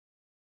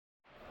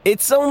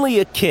It's only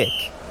a kick,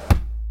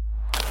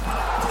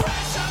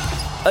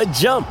 a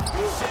jump,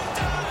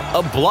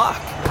 a block.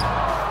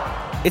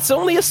 It's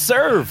only a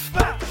serve.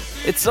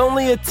 It's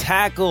only a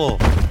tackle,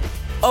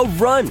 a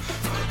run.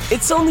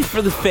 It's only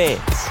for the fans.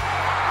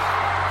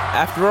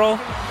 After all,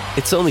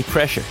 it's only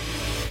pressure.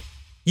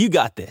 You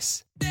got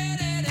this.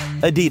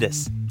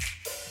 Adidas.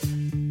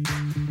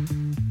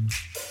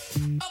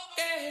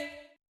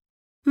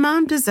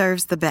 Mom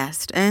deserves the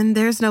best, and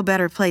there's no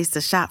better place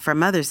to shop for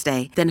Mother's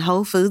Day than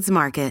Whole Foods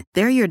Market.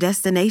 They're your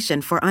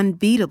destination for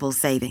unbeatable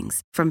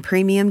savings, from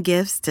premium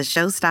gifts to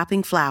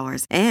show-stopping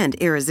flowers and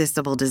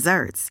irresistible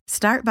desserts.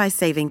 Start by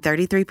saving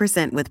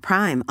 33% with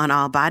Prime on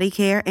all body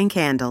care and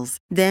candles.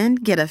 Then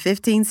get a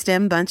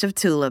 15-stem bunch of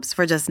tulips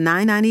for just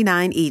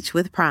 $9.99 each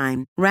with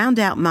Prime. Round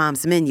out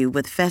Mom's menu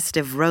with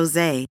festive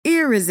rosé,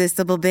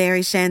 irresistible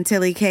berry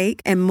chantilly cake,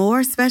 and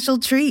more special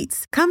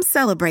treats. Come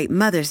celebrate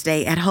Mother's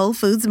Day at Whole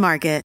Foods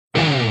Market.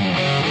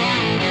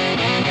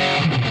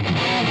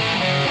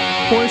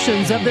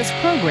 Portions of this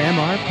program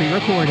are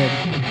pre-recorded.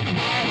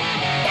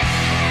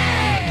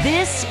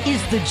 This is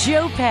the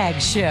Joe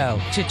Pags Show.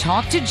 To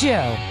talk to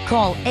Joe,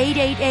 call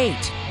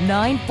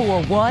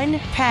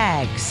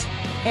 888-941-PAGS.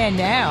 And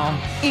now,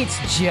 it's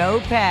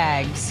Joe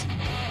Pags.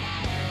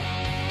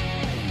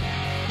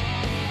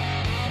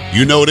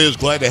 You know it is.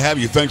 Glad to have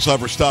you. Thanks a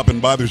lot for stopping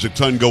by. There's a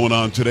ton going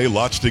on today.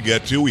 Lots to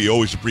get to. We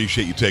always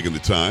appreciate you taking the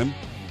time.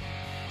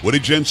 What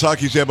did Jen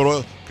Psaki say about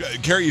oil?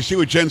 Carrie, you see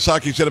what Jen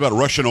Psaki said about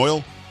Russian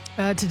oil?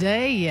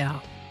 Today, yeah.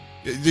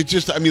 It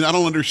just, I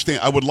don't understand.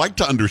 I would like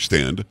to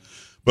understand,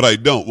 but I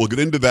don't. We'll get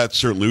into that,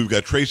 certainly. We've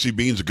got Tracy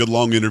Beans, a good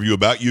long interview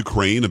about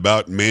Ukraine,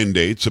 about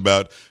mandates,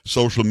 about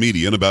social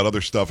media, and about other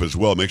stuff as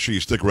well. Make sure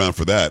you stick around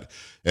for that.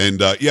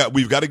 And,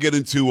 we've got to get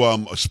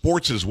into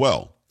sports as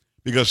well,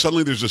 because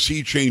suddenly there's a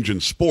sea change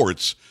in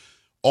sports.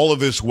 All of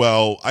this,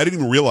 I didn't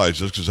even realize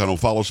this because I don't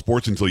follow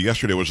sports until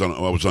yesterday. I was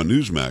on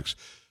Newsmax.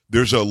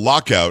 There's a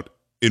lockout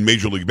in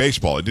Major League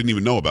Baseball. I didn't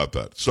even know about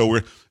that. So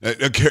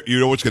you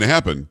know what's going to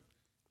happen?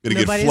 Going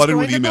to get flooded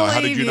with email.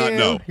 How did you not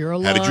know? You're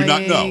lying. How did you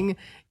not know?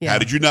 Yeah. How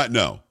did you not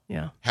know?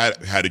 Yeah.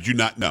 How did you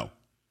not know?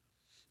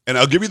 And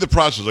I'll give you the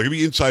process. I'll give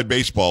you inside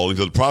baseball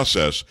into the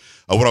process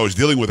of what I was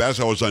dealing with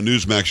as I was on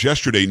Newsmax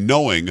yesterday,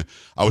 knowing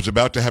I was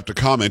about to have to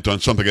comment on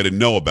something I didn't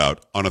know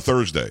about on a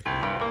Thursday.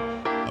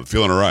 I'm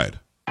feeling all right.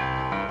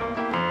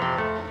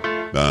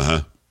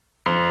 Uh-huh.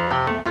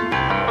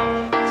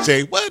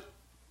 Say what?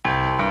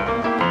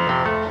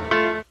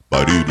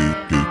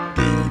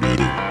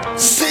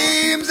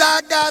 Seems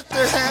I got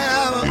to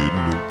have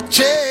a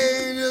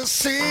change of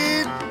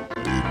scene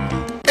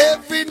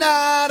every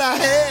night I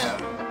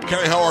have.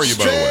 Carrie, how are you,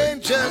 by the way?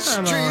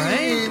 I'm all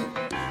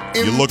right.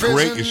 You look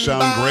great. You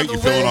sound great. You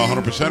feeling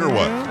 100% or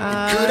what?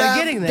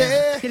 Getting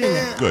there.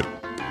 Good.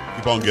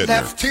 Keep on getting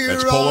there.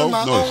 That's Polo?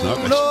 No, it's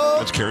not.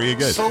 That's Carrie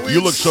again.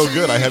 You look so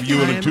good. I have you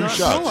in 2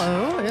 shots.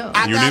 Polo, yeah.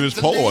 And your name is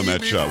Polo on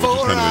that shot, which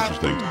is kind of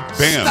interesting.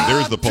 Bam,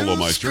 there's the Polo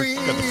Meister.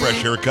 Got the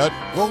fresh haircut.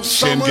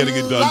 Sam getting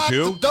it done,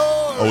 too.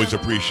 Always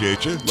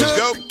appreciate you. Let's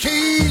go.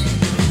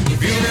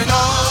 Feeling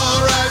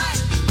all right.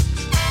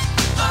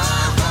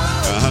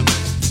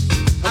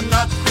 I'm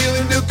not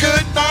feeling too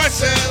good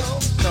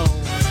myself.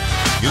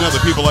 You know the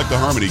people like the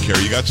harmony,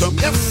 Carrie. You got some?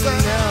 Yes, sir.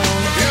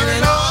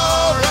 Feeling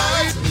all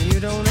right. You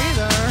don't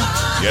either.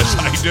 Yes,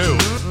 I do.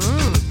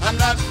 I'm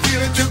not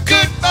feeling too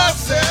good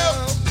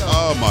myself.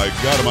 Oh, my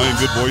God. Am I in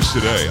good voice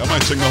today? I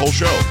might sing the whole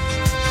show.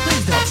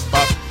 Please don't.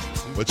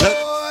 What's that?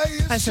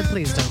 I said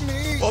please don't.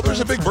 Well, there's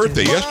a big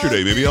birthday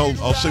yesterday. Maybe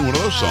I'll sing one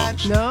of those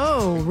songs.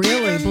 No,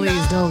 really,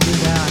 please don't do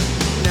that.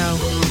 No.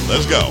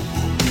 Let's go.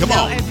 Come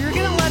on. If you're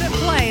going to let it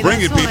play,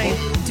 Bring that's it, fine.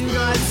 people. Do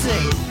not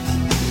sing.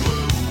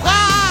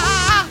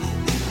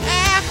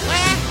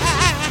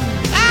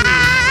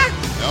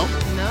 No?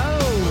 No.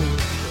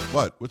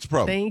 What? What's the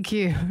problem? Thank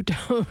you.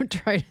 Don't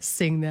try to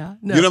sing that.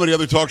 No. You know how many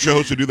other talk show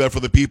hosts who do that for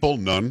the people?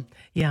 None.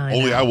 Yeah, I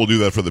Only know. I will do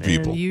that for the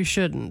people. And you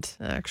shouldn't,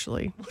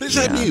 actually. What does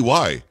that mean?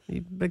 Why?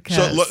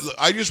 Because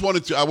I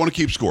want to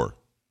keep score.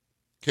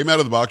 Came out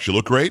of the box. You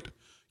look great.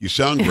 You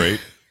sound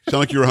great. Sound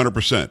like you're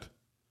 100%.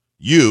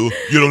 You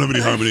don't have any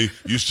harmony.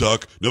 You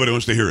suck. Nobody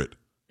wants to hear it.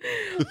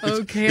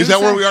 okay. Is that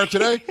where we are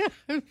today?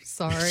 I'm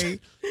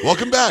sorry.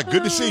 Welcome back.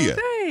 Good to see you.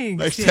 Thanks.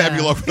 Nice to have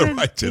you along for the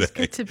ride today.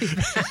 Good to be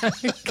back.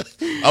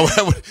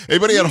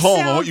 Anybody at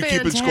home, I want you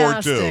sound keeping score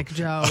too. fantastic,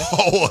 Joe.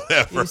 Oh,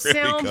 whatever. You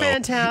sound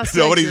fantastic.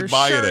 Nobody's Your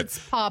buying shirt's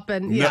it.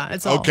 Popping. Yeah,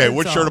 it's all. Okay, it's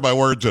what all. shirt am I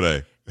wearing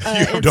today? You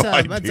have no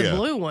idea. It's a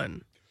blue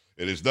one.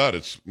 It is not.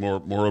 It's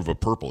more of a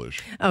purplish.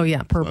 Oh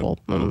yeah, purple,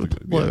 blue,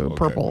 okay.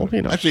 Purple.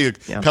 You know, Actually,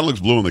 it kind of looks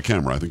blue on the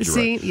camera. I think you're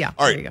right. Yeah.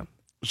 All right. There you go.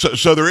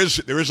 So there is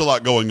a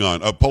lot going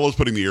on. Polo's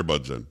putting the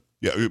earbuds in.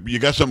 Yeah, you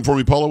got something for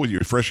me, Polo, with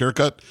your fresh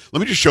haircut? Let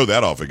me just show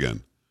that off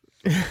again.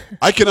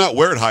 I cannot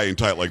wear it high and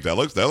tight like that.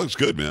 That looks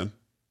good, man.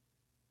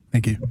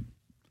 Thank you.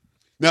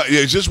 Now,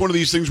 is this one of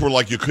these things where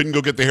like you couldn't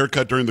go get the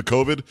haircut during the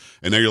COVID,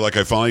 and now you're like,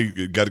 I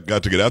finally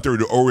got to get out there,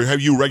 or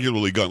have you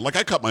regularly gone? Like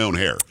I cut my own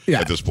hair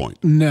at this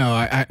point.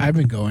 No, I've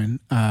been going.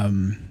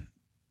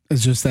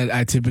 It's just that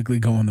I typically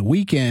go on the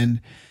weekend,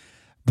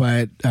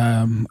 but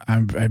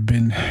I've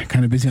been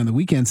kind of busy on the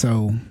weekend,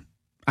 so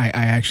I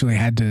actually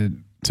had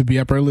to be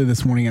up early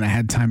this morning, and I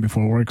had time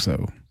before work,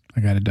 so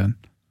I got it done.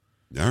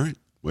 All right.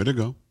 Way to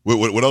go.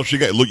 What else you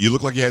got? You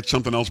look like you had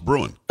something else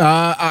brewing.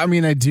 I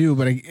mean, I do,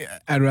 but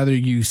I'd rather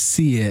you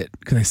see it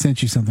because I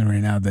sent you something right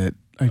now that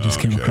I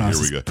just came across.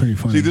 Here we go. It's pretty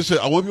funny. See,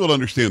 I want people to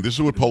understand. This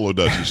is what Polo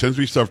does. He sends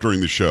me stuff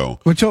during the show.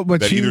 But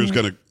either is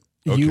going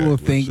to. You will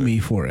thank me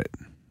for it.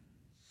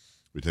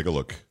 Let me take a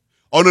look.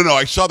 Oh no,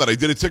 I saw that. I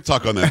did a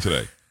TikTok on that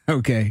today.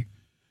 Okay.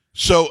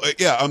 So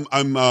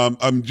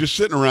I'm just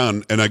sitting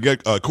around, and I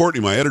get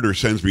Courtney, my editor,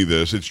 sends me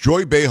this. It's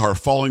Joy Behar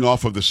falling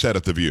off of the set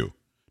at The View.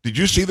 Did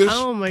you see this?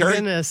 Oh, my Carrie?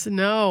 goodness.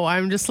 No,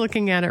 I'm just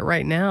looking at it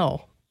right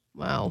now.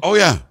 Wow. Oh,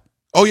 yeah.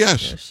 Oh,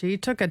 yes. Yeah, she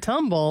took a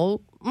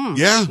tumble.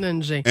 Yeah.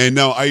 Didn't she? And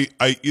now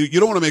you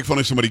don't want to make fun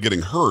of somebody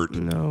getting hurt.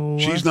 No.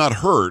 She's not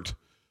hurt,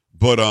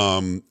 but I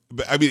mean,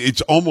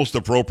 it's almost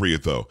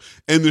appropriate, though.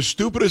 And the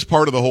stupidest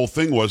part of the whole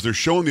thing was they're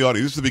showing the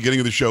audience. This is the beginning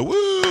of the show.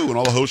 Woo! And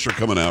all the hosts are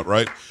coming out,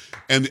 right?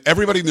 And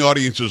everybody in the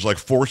audience is like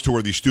forced to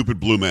wear these stupid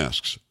blue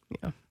masks.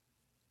 Yeah.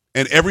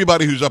 And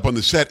everybody who's up on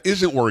the set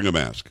isn't wearing a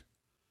mask.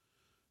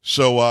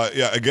 So,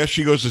 I guess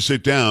she goes to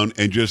sit down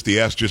and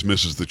the ass just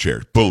misses the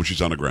chair. Boom, she's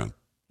on the ground.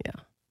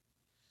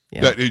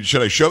 Yeah.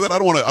 Should I show that? I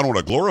don't want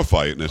to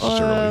glorify it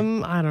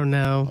necessarily. I don't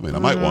know. I mean, I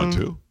might want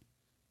to.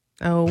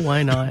 Oh,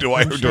 why not? Do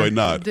I or do I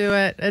not? Do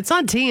it. It's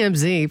on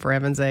TMZ, for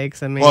heaven's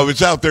sakes. I mean, well, if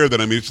it's out there,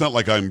 then it's not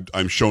like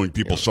I'm showing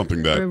people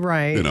something that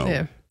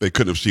right. They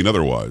couldn't have seen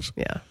otherwise.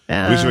 Yeah.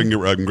 At least if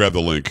I can grab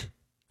the link.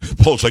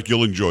 Paul's like,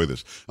 you'll enjoy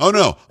this. Oh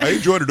no, I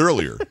enjoyed it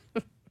earlier.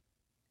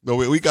 No,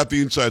 we got the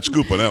inside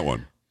scoop on that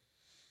one.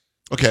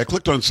 Okay, I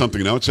clicked on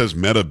something. Now it says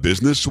Meta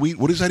Business Suite.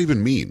 What does that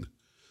even mean?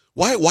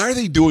 Why are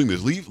they doing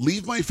this?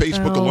 Leave my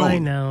Facebook alone. I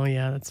know.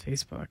 Yeah, that's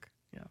Facebook.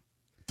 Yeah.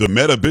 The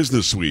Meta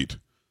Business Suite.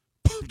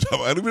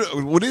 I don't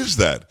even, what is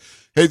that?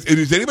 Hey,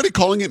 is anybody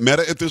calling it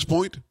Meta at this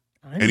point?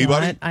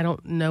 Anybody? I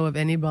don't know of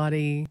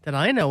anybody that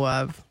I know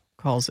of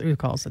who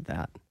calls it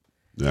that.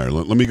 All right,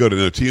 let me go to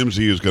now.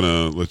 TMZ is going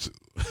to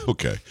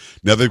okay.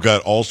 Now they've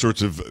got all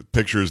sorts of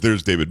pictures.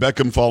 There's David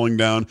Beckham falling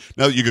down.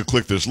 Now that you can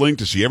click this link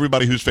to see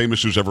everybody who's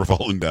famous who's ever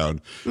fallen down.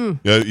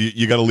 Yeah,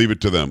 you got to leave it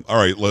to them. All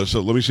right,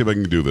 so let me see if I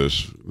can do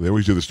this. They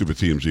always do the stupid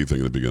TMZ thing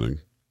in the beginning.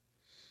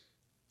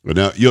 But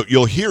now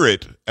you'll hear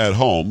it at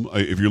home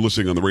if you're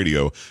listening on the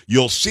radio.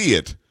 You'll see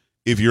it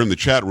if you're in the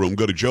chat room.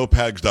 Go to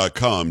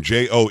joepags.com,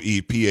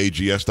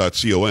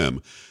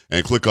 joepags.com,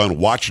 and click on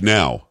Watch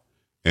Now.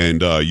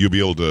 And you'll be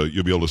able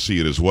to see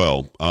it as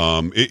well.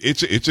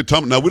 It's a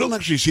tumble. Now we don't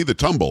actually see the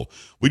tumble;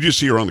 we just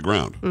see her on the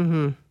ground.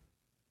 Mm-hmm.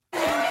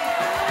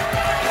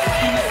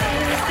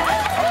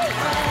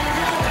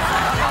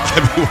 I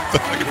mean, what the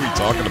heck are we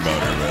talking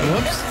about here, man?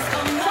 Whoops!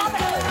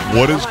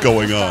 What is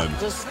going on?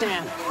 Just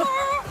stand.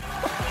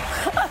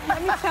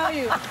 Let me tell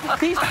you.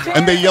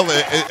 And they yell,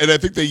 and I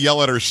think they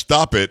yell at her,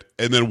 "Stop it!"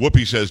 And then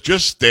Whoopi says,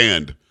 "Just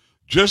stand,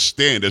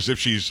 as if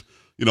she's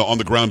on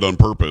the ground on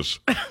purpose."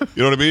 You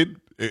know what I mean?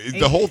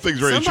 The whole thing's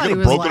very. She could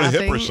have broken a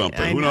hip or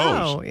something. Who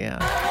knows? Yeah.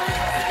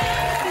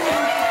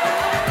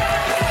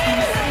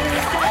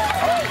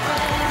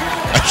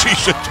 She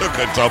just took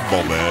a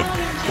tumble, man.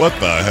 What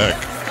the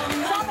heck?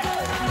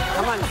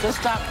 Come on, just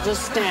stop.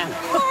 Just stand.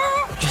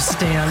 Just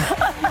stand.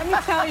 Let me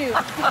tell you.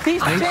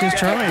 These He's just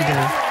trying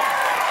to.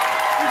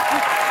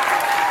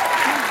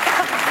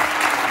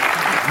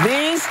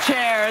 These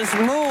chairs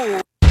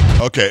move.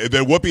 Okay,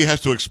 then Whoopi has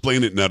to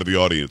explain it now to the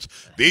audience.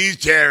 These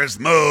chairs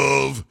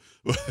move.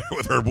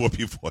 With her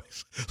Whoopi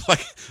voice. Like,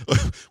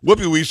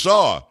 Whoopi, we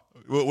saw.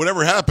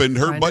 Whatever happened,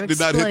 her butt did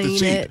not hit the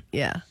seat. It.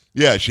 Yeah.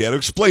 Yeah, she had to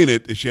explain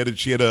it. She had a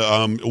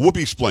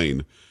Whoopi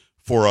explain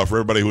for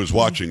everybody who was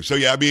watching. So,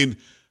 yeah, I mean,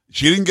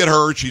 she didn't get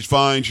hurt. She's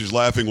fine. She's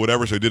laughing,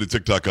 whatever. So I did a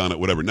TikTok on it,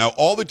 whatever. Now,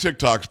 all the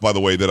TikToks, by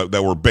the way,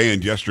 that were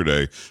banned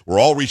yesterday were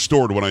all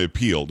restored when I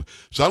appealed.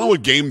 So I don't know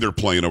what game they're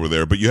playing over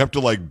there, but you have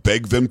to,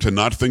 beg them to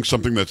not think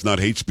something that's not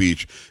hate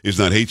speech is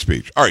not hate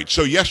speech. All right,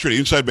 so yesterday,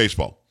 Inside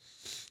Baseball.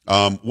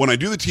 When I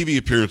do the TV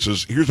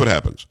appearances, here's what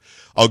happens.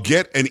 I'll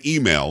get an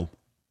email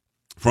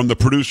from the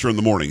producer in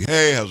the morning.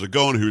 Hey, how's it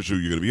going? Here's who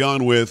you're going to be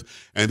on with.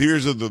 And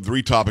here's the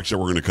 3 topics that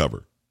we're going to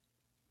cover.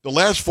 The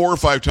last 4 or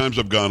 5 times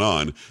I've gone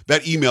on,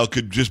 that email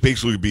could just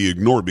basically be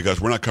ignored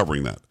because we're not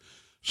covering that.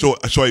 So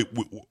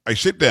I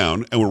sit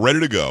down and we're ready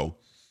to go.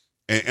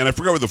 And I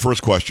forgot what the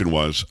first question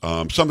was.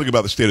 Something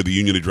about the State of the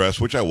Union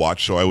address, which I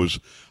watched, so I was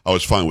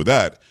fine with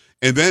that.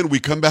 And then we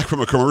come back from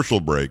a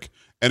commercial break,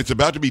 and it's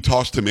about to be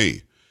tossed to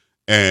me.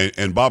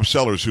 And Bob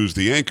Sellers, who's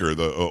the anchor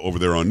over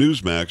there on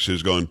Newsmax,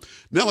 is going,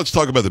 now let's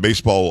talk about the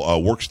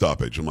baseball work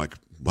stoppage. I'm like,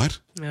 what?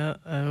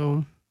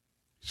 Uh-oh.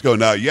 He's going,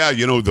 now,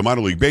 the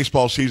minor league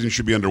baseball season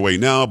should be underway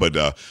now, but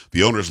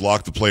the owners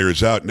locked the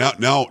players out. Now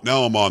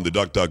I'm on the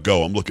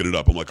DuckDuckGo. I'm looking it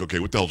up. I'm like, okay,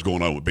 what the hell's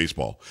going on with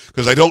baseball?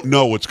 Because I don't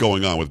know what's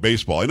going on with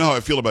baseball. I know how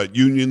I feel about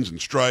unions and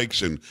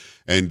strikes and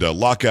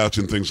lockouts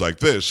and things like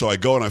this. So I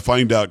go and I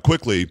find out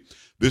quickly,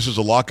 this is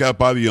a lockout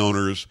by the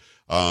owners.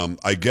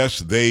 I guess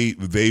they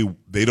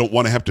don't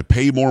want to have to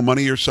pay more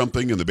money or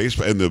something, and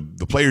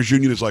the players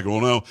union is like,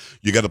 well, no,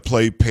 you got to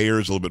pay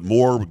payers a little bit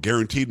more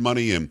guaranteed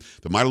money, and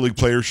the minor league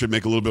players should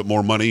make a little bit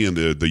more money, and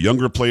the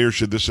younger players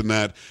should this and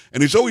that,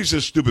 and it's always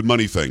this stupid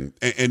money thing,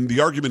 and the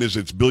argument is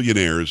it's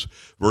billionaires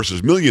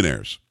versus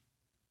millionaires,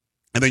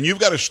 and then you've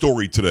got a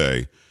story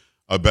today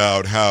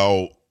about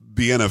how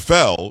the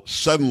NFL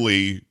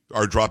suddenly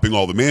are dropping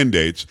all the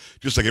mandates,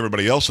 just like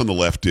everybody else on the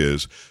left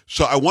is.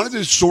 So I wanted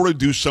to sort of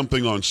do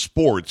something on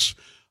sports.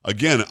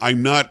 Again,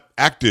 I'm not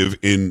active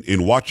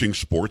in watching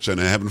sports,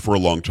 and I haven't for a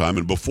long time.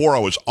 And before I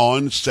was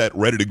on set,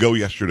 ready to go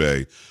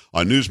yesterday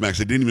on Newsmax,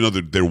 I didn't even know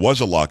that there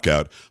was a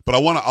lockout. But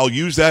I'll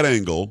use that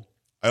angle.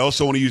 I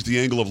also want to use the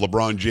angle of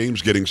LeBron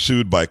James getting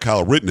sued by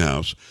Kyle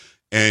Rittenhouse.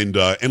 And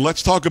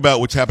let's talk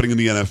about what's happening in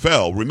the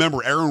NFL.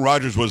 Remember, Aaron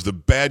Rodgers was the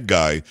bad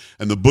guy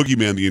and the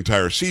boogeyman the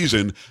entire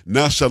season.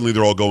 Now suddenly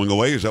they're all going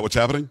away. Is that what's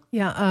happening?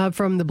 Yeah,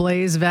 from the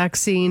Blaze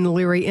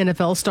vaccine-leery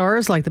NFL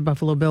stars like the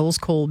Buffalo Bills'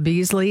 Cole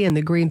Beasley and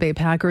the Green Bay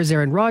Packers'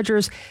 Aaron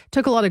Rodgers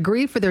took a lot of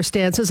grief for their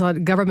stances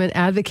on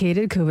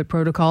government-advocated COVID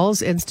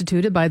protocols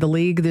instituted by the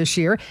league this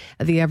year.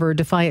 The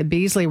ever-defiant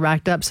Beasley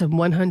racked up some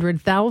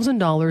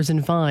 $100,000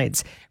 in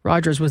fines.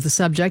 Rodgers was the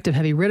subject of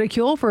heavy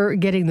ridicule for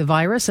getting the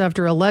virus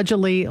after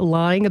allegedly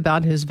lying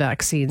about his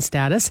vaccine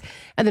status.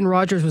 And then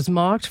Rodgers was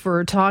mocked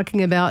for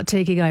talking about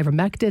taking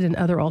ivermectin and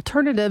other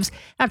alternatives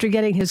after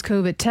getting his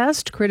COVID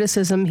test,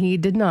 criticism he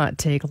did not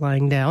take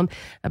lying down.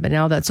 But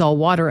now that's all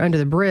water under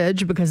the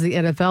bridge because the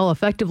NFL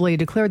effectively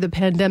declared the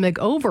pandemic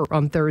over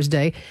on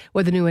Thursday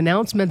with a new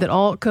announcement that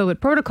all COVID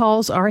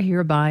protocols are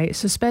hereby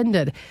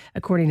suspended.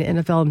 According to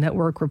NFL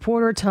Network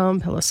reporter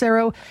Tom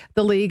Pelissero,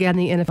 the league and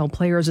the NFL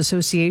Players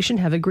Association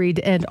have agreed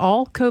to end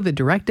all COVID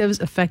directives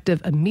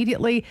effective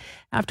immediately.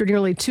 After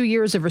nearly 2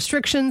 years of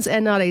restrictions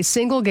and not a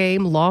single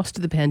game lost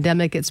to the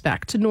pandemic, it's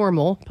back to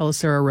normal,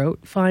 Pelissero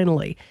wrote,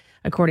 finally.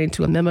 According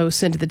to a memo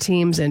sent to the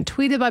teams and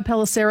tweeted by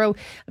Pelissero,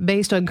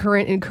 based on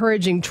current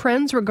encouraging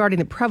trends regarding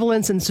the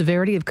prevalence and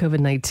severity of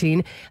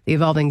COVID-19, the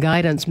evolving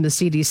guidance from the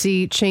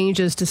CDC,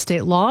 changes to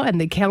state law, and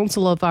the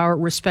counsel of our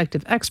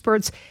respective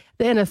experts,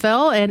 the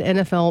NFL and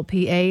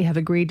NFLPA have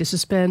agreed to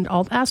suspend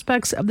all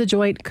aspects of the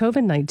joint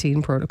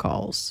COVID-19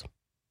 protocols.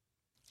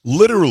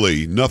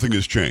 Literally nothing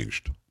has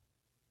changed.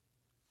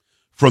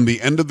 From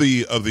the end of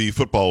the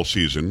football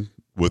season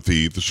with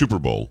the Super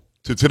Bowl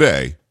to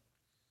today,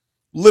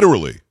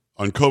 literally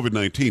on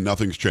COVID-19,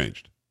 nothing's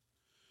changed.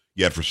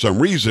 Yet for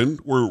some reason,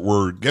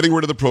 we're getting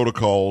rid of the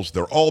protocols.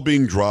 They're all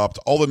being dropped.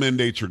 All the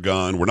mandates are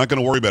gone. We're not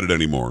going to worry about it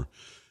anymore.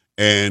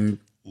 And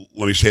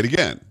let me say it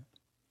again.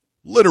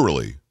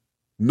 Literally,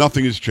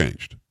 nothing has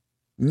changed.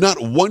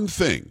 Not one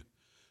thing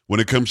when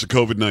it comes to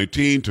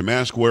COVID-19, to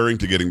mask wearing,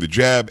 to getting the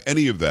jab,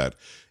 any of that.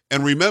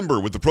 And remember,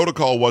 what the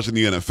protocol was in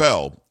the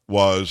NFL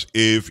was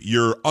if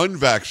you're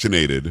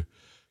unvaccinated,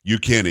 you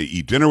can't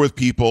eat dinner with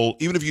people,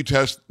 even if you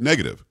test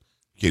negative.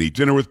 You can't eat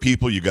dinner with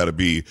people. You got to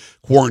be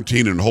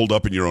quarantined and holed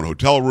up in your own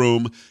hotel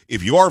room.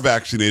 If you are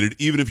vaccinated,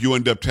 even if you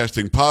end up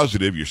testing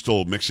positive, you're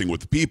still mixing with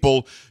the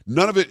people.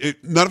 None of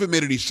it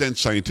made any sense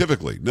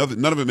scientifically.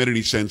 None of it made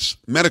any sense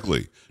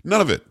medically.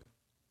 None of it.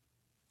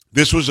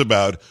 This was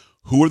about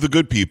who are the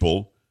good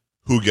people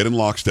who get in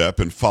lockstep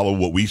and follow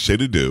what we say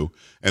to do,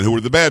 and who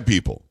are the bad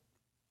people.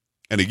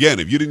 And again,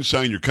 if you didn't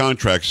sign your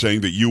contract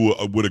saying that you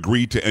would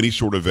agree to any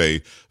sort of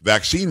a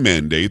vaccine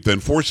mandate, then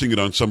forcing it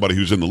on somebody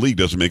who's in the league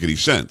doesn't make any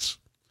sense.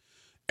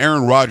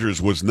 Aaron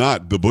Rodgers was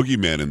not the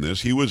boogeyman in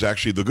this. He was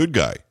actually the good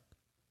guy.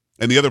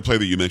 And the other play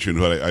that you mentioned,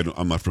 who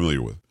I'm not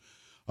familiar with.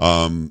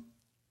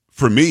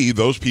 For me,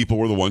 those people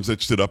were the ones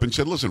that stood up and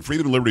said, listen,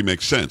 freedom and liberty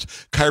makes sense.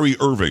 Kyrie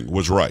Irving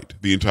was right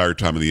the entire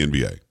time in the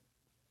NBA.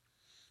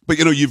 But,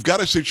 you've got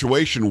a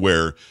situation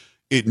where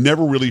it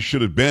never really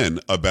should have been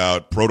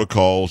about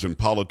protocols and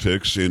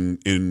politics in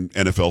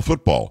NFL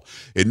football.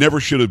 It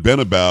never should have been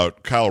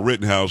about Kyle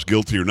Rittenhouse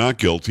guilty or not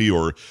guilty,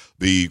 or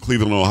the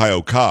Cleveland,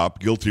 Ohio cop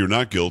guilty or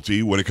not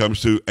guilty when it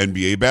comes to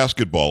NBA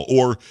basketball,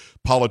 or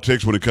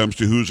politics when it comes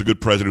to who's a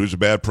good president, who's a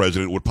bad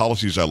president, what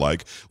policies I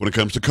like when it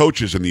comes to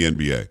coaches in the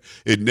NBA.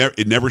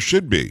 It never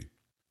should be.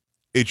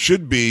 It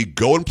should be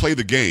go and play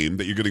the game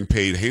that you're getting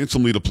paid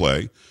handsomely to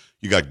play.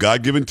 You got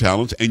God-given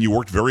talents, and you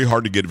worked very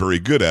hard to get very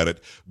good at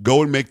it.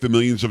 Go and make the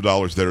millions of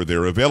dollars that are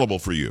there available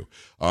for you.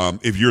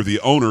 If you're the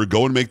owner,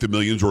 go and make the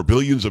millions or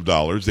billions of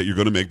dollars that you're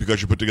going to make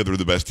because you put together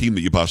the best team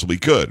that you possibly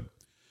could.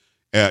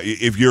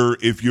 If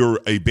you're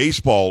a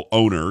baseball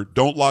owner,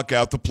 don't lock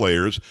out the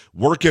players.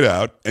 Work it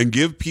out and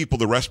give people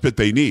the respite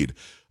they need.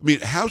 I mean,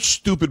 how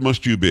stupid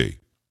must you be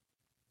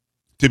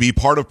to be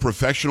part of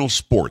professional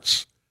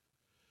sports,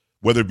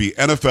 whether it be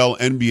NFL,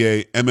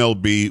 NBA,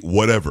 MLB,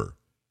 whatever?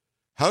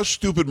 How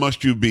stupid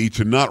must you be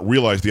to not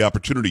realize the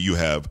opportunity you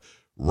have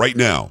right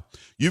now?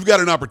 You've got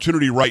an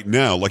opportunity right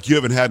now like you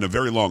haven't had in a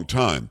very long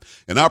time,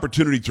 an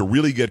opportunity to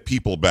really get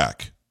people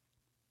back.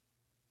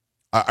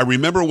 I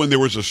remember when there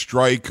was a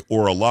strike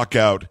or a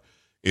lockout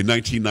in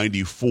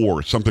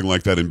 1994, something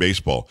like that in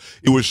baseball.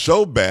 It was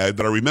so bad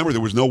that I remember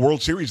there was no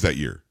World Series that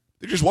year.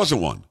 There just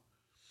wasn't one.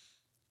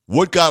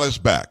 What got us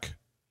back?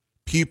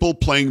 people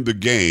playing the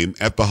game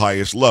at the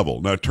highest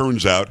level. Now, it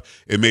turns out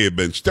it may have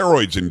been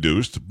steroids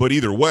induced, but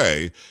either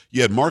way,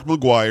 you had Mark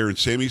McGwire and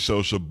Sammy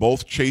Sosa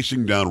both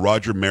chasing down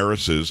Roger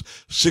Maris's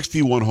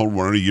 61 home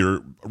run a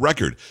year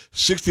record.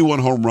 61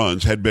 home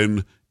runs had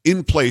been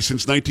in place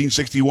since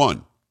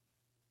 1961.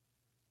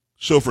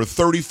 So for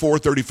 34,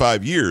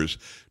 35 years,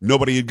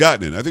 nobody had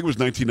gotten it. I think it was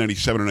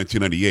 1997 or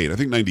 1998. I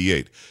think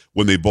 98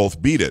 when they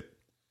both beat it.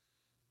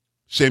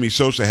 Sammy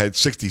Sosa had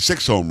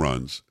 66 home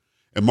runs,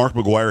 and Mark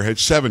McGwire had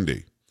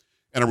 70.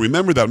 And I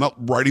remember that. I'm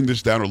not writing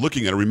this down or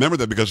looking at it. I remember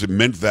that because it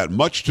meant that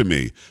much to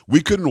me.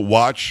 We couldn't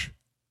watch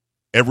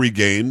every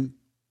game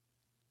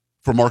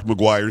for Mark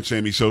McGwire and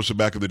Sammy Sosa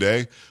back in the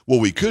day.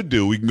 What we could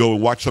do, we can go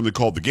and watch something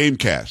called the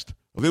Gamecast.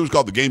 I think it was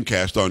called the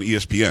Gamecast on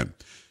ESPN.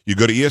 You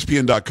go to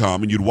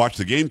ESPN.com and you'd watch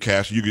the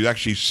Gamecast, and you could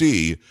actually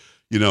see,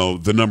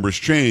 the numbers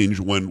change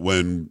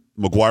when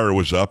McGwire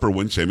was up or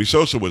when Sammy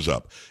Sosa was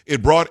up.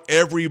 It brought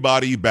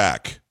everybody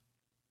back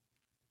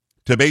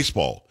to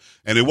baseball.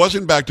 And it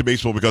wasn't back to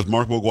baseball because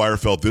Mark McGwire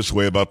felt this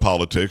way about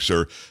politics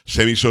or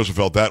Sammy Sosa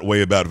felt that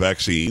way about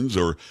vaccines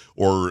or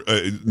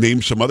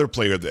name some other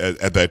player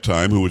at that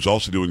time who was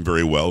also doing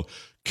very well,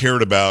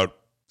 cared about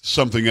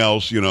something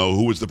else,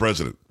 who was the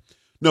president.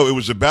 No, it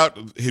was about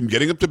him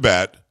getting up to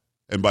bat,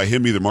 and by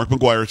him, either Mark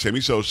McGwire or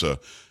Sammy Sosa,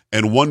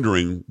 and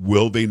wondering,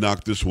 will they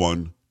knock this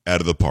one out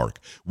of the park?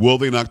 Will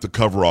they knock the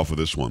cover off of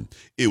this one?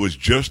 It was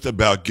just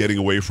about getting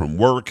away from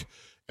work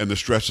and the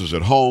stresses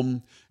at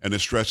home and the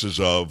stresses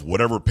of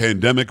whatever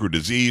pandemic or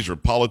disease or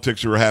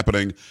politics are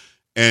happening,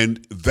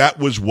 and that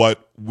was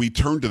what we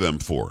turned to them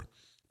for.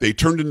 They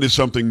turned into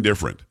something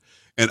different.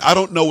 And I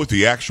don't know what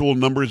the actual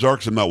numbers are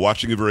because I'm not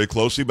watching it very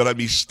closely, but I'd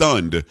be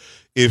stunned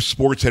if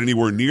sports had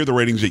anywhere near the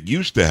ratings it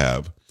used to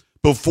have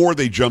before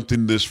they jumped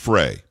in this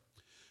fray.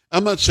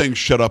 I'm not saying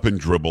shut up and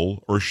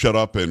dribble or shut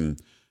up and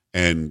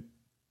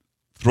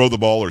throw the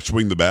ball or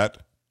swing the bat,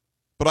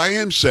 but I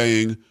am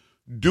saying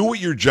do what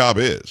your job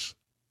is.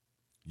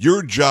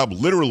 Your job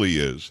literally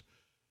is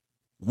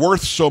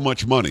worth so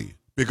much money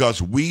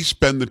because we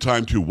spend the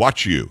time to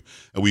watch you,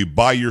 and we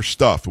buy your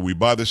stuff, and we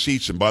buy the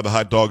seats and buy the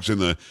hot dogs and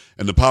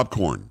the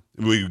popcorn.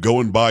 We go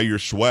and buy your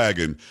swag,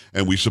 and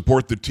we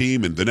support the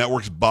team, and the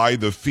networks buy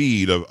the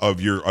feed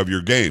of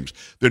your games.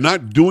 They're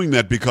not doing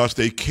that because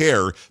they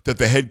care that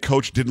the head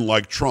coach didn't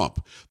like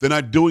Trump. They're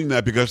not doing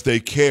that because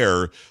they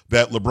care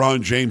that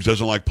LeBron James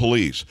doesn't like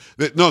police.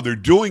 No, they're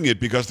doing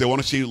it because they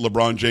want to see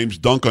LeBron James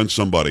dunk on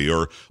somebody,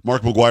 or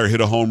Mark McGwire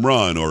hit a home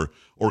run, or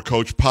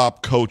Coach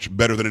Pop coach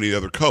better than any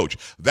other coach.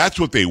 That's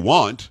what they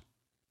want.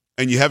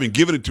 And you haven't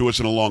given it to us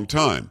in a long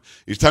time.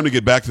 It's time to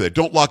get back to that.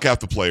 Don't lock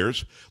out the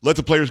players. Let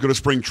the players go to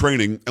spring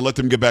training and let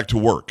them get back to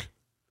work.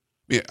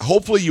 Yeah,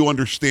 hopefully you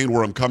understand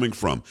where I'm coming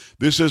from.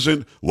 This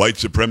isn't white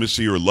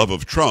supremacy or love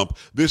of Trump.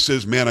 This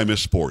is, man, I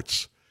miss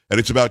sports. And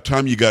it's about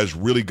time you guys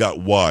really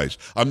got wise.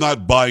 I'm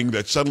not buying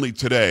that suddenly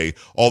today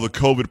all the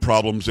COVID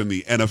problems in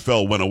the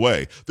NFL went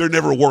away. There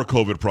never were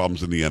COVID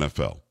problems in the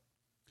NFL.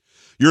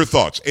 Your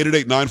thoughts,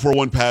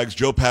 888-941-PAGS,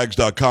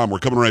 joepags.com. We're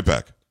coming right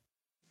back.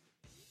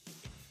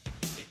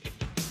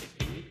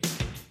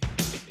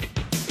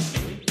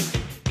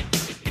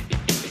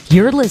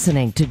 You're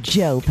listening to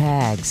Joe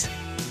Pags.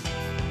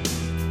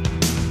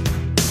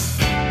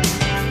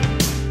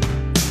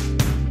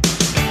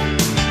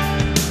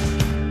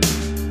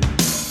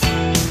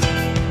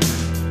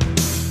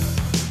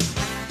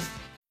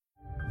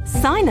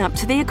 Sign up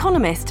to The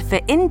Economist for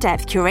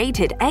in-depth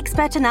curated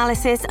expert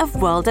analysis of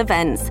world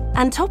events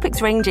and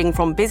topics ranging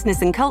from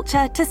business and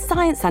culture to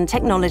science and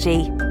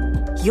technology.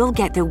 You'll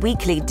get the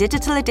weekly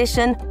digital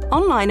edition,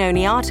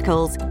 online-only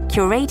articles,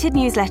 curated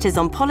newsletters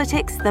on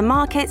politics, the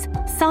markets,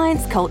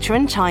 science, culture,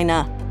 and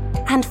China,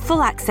 and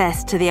full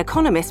access to The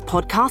Economist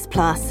Podcast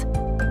Plus.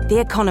 The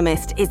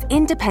Economist is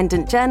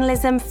independent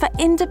journalism for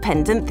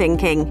independent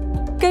thinking.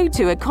 Go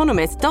to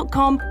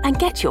economist.com and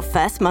get your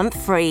first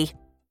month free.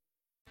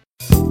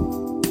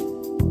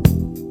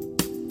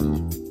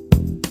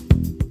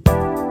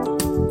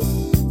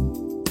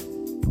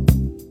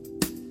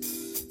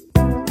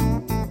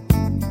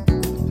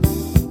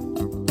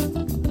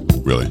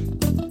 Really?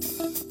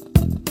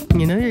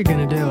 You know you're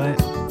going to do it.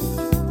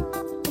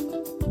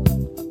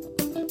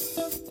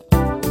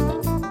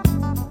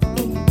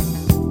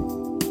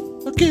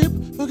 I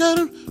keep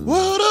forgetting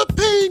what a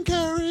pain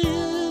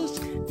carries.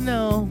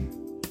 No.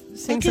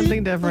 Sing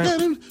something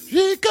different.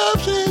 She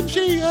comes in,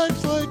 she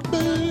acts like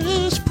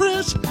Miss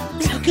Prince.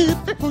 I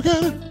keep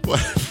forgetting.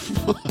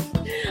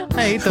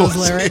 I hate those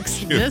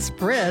lyrics. Miss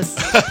Priss.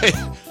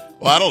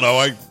 Well, I don't know.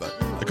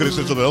 I could have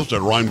said something else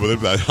that rhymed with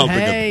it, but I don't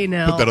think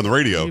I put that on the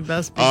radio. You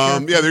best be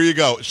yeah, there you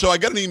go. So I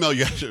got an email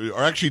yesterday,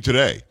 or actually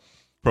today,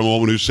 from a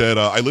woman who said,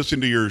 I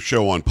listened to your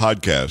show on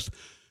podcast.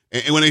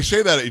 And when they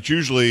say that, it's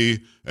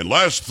usually And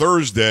last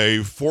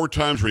Thursday, 4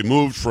 times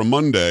removed from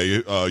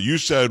Monday, you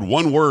said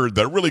one word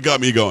that really got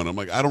me going. I'm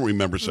like, I don't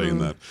remember saying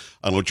that.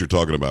 I don't know what you're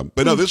talking about.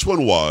 But no, this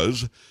one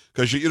was,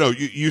 because,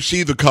 you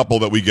see the couple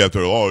that we get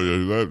there,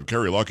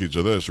 Carrie Lockouts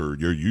are this, or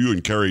you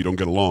and Carrie don't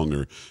get along,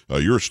 or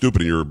you're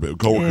stupid and your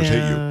coworkers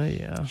hate you.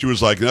 Yeah. She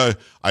was like, no,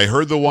 I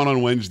heard the one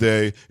on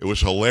Wednesday. It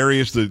was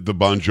hilarious, the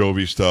Bon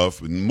Jovi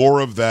stuff. And more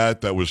of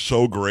that was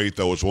so great.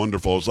 That was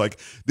wonderful. It's like,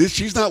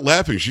 she's not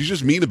laughing. She's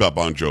just mean about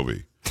Bon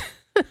Jovi.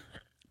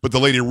 But the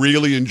lady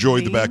really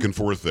enjoyed the back and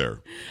forth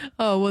there.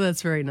 Oh, well,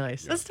 that's very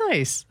nice. That's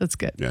nice. That's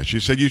good. Yeah, she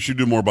said you should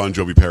do more Bon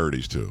Jovi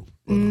parodies, too.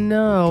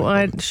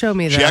 No, show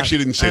me that. She actually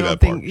didn't say that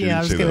part. Yeah,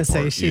 I was going to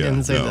say she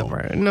didn't say that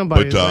part.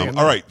 Nobody's But,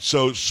 all right,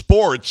 so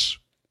sports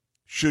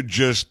should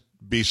just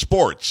be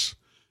sports.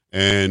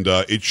 And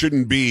it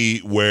shouldn't be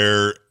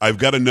where I've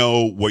got to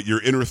know what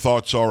your inner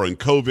thoughts are on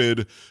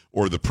COVID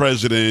or the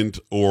president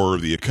or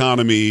the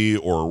economy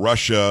or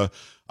Russia.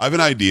 I have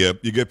an idea.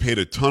 You get paid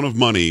a ton of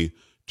money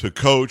to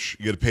coach,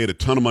 you get paid a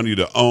ton of money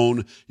to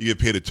own, you get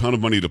paid a ton of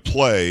money to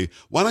play.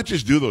 Why not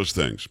just do those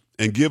things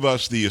and give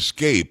us the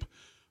escape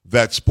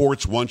that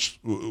sports once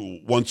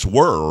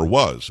were, or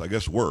was, I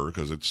guess were,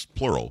 because it's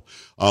plural.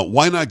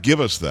 Why not give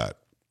us that?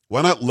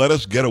 Why not let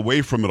us get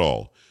away from it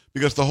all?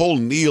 Because the whole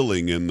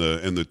kneeling and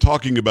the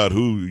talking about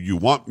who you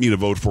want me to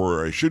vote for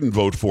or I shouldn't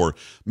vote for,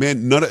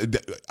 man,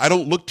 I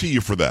don't look to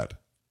you for that.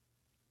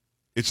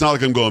 It's not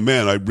like I'm going,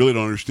 man, I really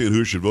don't understand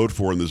who I should vote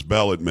for in this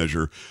ballot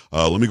measure.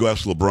 Let me go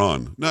ask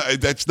LeBron. No,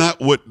 that's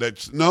not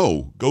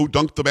no. Go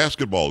dunk the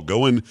basketball.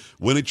 Go and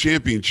win a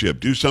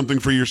championship. Do something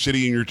for your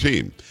city and your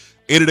team.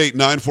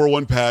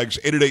 888-941-PAGS,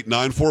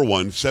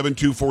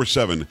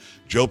 888-941-7247,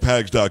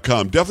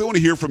 joepags.com. Definitely want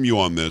to hear from you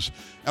on this.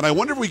 And I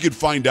wonder if we could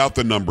find out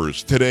the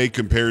numbers today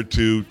compared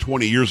to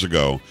 20 years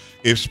ago,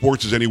 if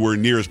sports is anywhere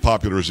near as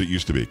popular as it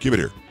used to be. Keep it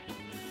here.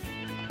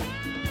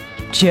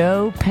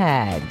 Joe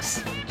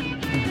Pags.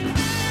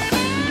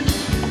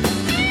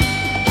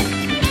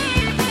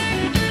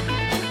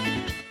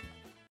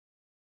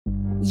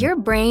 Your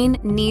brain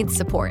needs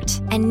support,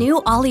 and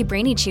new Ollie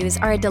Brainy Chews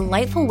are a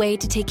delightful way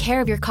to take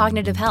care of your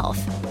cognitive health.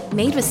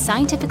 Made with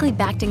scientifically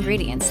backed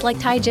ingredients like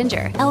Thai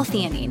ginger,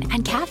 L-theanine,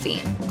 and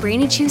caffeine,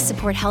 Brainy Chews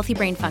support healthy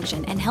brain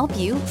function and help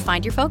you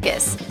find your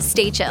focus,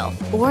 stay chill,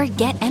 or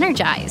get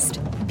energized.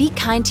 Be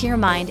kind to your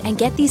mind and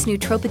get these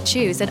nootropic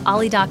chews at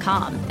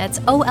ollie.com. That's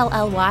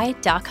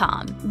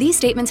OLLY.com. These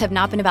statements have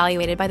not been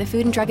evaluated by the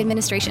Food and Drug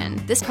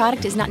Administration. This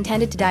product is not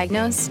intended to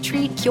diagnose,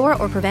 treat, cure,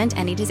 or prevent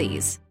any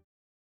disease.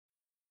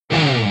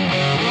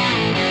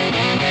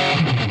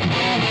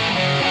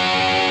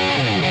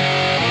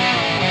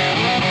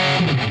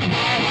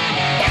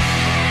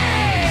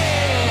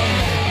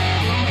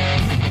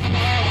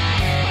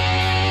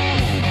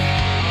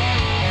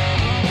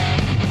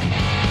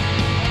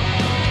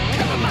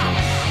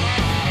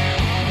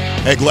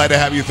 Hey, glad to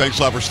have you. Thanks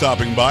a lot for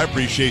stopping by.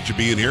 Appreciate you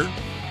being here.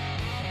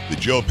 The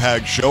Joe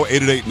Pags Show,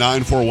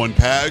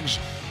 888-941-PAGS,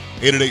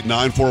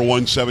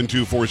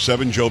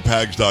 888-941-7247,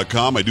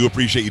 joepags.com. I do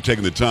appreciate you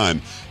taking the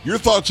time. Your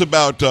thoughts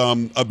about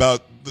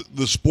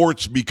the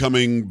sports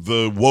becoming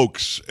the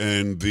wokes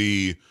and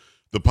the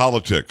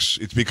politics.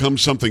 It's become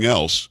something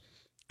else,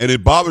 and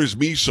it bothers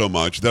me so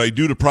much that I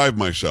do deprive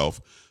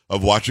myself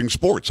of watching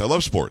sports. I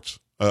love sports.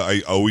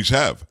 I always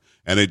have,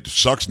 and it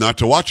sucks not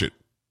to watch it.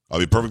 I'll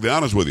be perfectly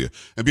honest with you.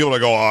 And people are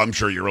like, oh, I'm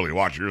sure you really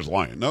watch it. You're just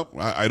lying. No,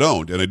 I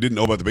don't. And I didn't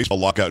know about the baseball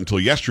lockout until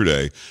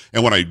yesterday.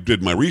 And when I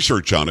did my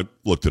research on it,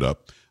 looked it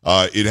up,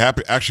 it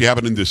actually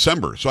happened in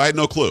December. So I had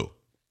no clue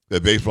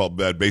that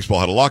baseball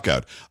had a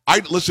lockout.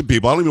 Listen,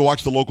 people, I don't even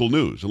watch the local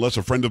news unless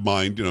a friend of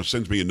mine,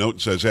 sends me a note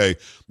and says, hey,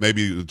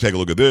 maybe take a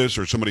look at this,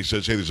 or somebody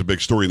says, hey, there's a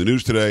big story in the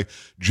news today.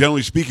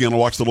 Generally speaking, I don't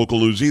watch the local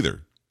news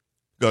either.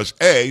 Because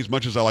A, as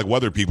much as I like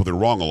weather people, they're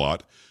wrong a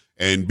lot.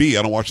 And B,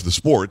 I don't watch the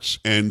sports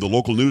and the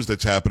local news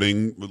that's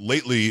happening.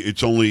 Lately,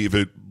 it's only if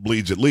it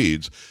bleeds, it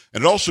leads.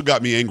 And it also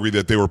got me angry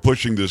that they were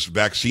pushing this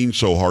vaccine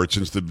so hard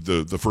since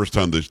the first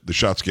time the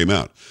shots came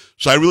out.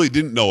 So I really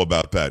didn't know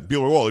about that.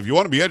 People are, well, if you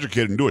want to be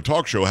educated and do a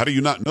talk show, how do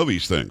you not know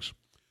these things?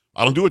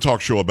 I don't do a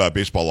talk show about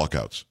baseball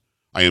lockouts.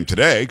 I am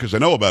today because I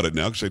know about it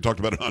now because they talked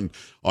about it on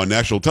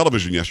national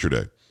television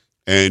yesterday.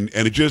 And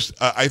it just,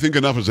 I think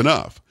enough is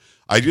enough.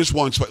 I just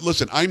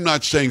listen, I'm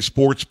not saying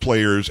sports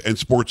players and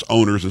sports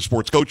owners and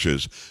sports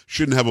coaches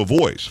shouldn't have a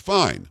voice.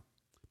 Fine.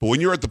 But when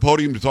you're at the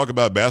podium to talk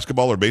about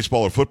basketball or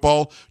baseball or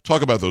football,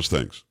 talk about those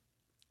things.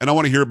 And I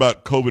want to hear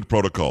about COVID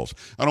protocols.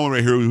 I don't want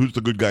to hear who's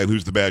the good guy and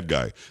who's the bad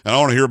guy. And I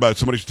want to hear about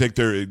somebody should take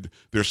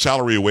their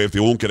salary away if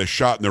they won't get a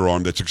shot in their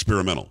arm that's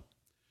experimental.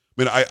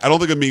 I mean, I don't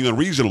think I'm being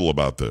unreasonable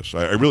about this.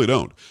 I really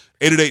don't.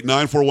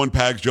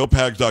 888-941-PAGS,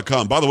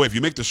 joepags.com. By the way, if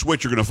you make the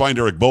switch, you're going to find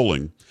Eric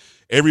Bowling.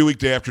 Every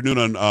weekday afternoon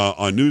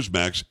on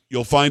Newsmax,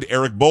 you'll find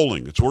Eric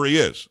Bowling. It's where he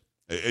is.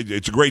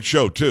 It's a great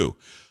show, too.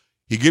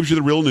 He gives you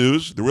the real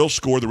news, the real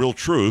score, the real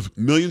truth.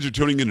 Millions are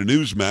tuning into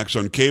Newsmax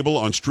on cable,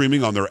 on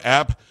streaming, on their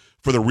app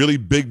for the really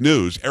big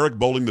news. Eric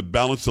Bowling, the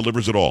balance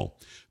delivers it all.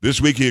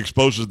 This week, he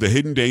exposes the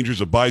hidden dangers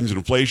of Biden's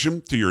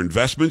inflation to your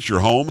investments,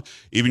 your home,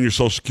 even your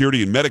Social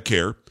Security and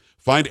Medicare.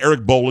 Find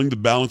Eric Bowling, The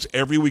Balance,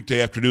 every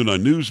weekday afternoon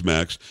on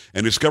Newsmax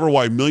and discover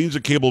why millions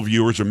of cable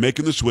viewers are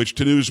making the switch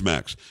to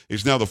Newsmax.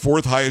 It's now the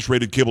 4th highest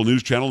rated cable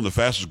news channel and the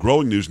fastest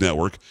growing news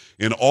network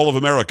in all of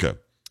America.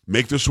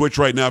 Make the switch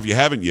right now if you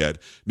haven't yet.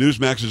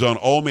 Newsmax is on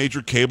all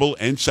major cable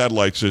and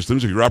satellite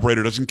systems. If your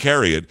operator doesn't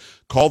carry it,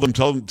 call them,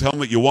 tell them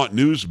that you want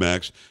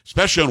Newsmax,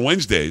 especially on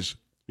Wednesdays.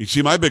 You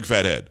see my big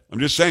fat head. I'm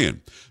just saying.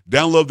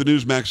 Download the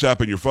Newsmax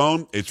app on your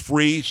phone. It's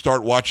free.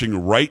 Start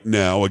watching right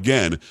now.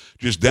 Again,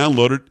 just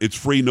download it. It's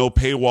free. No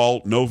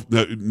paywall.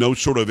 No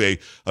sort of a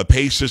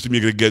pay system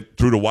you're going to get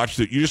through to watch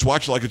it. You just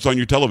watch it like it's on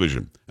your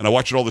television. And I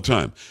watch it all the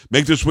time.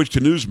 Make the switch to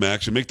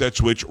Newsmax and make that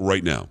switch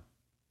right now.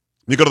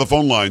 You go to the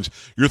phone lines.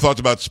 Your thoughts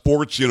about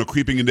sports,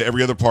 creeping into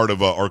every other part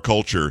of our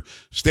culture.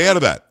 Stay out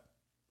of that.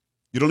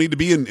 You don't need to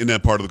be in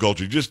that part of the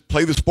culture. Just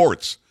play the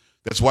sports.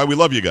 That's why we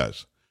love you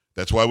guys.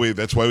 That's why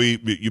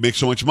you make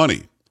so much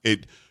money.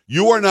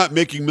 You are not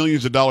making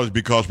millions of dollars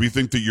because we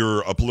think that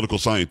you're a political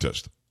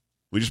scientist.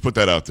 We just put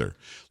that out there.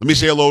 Let me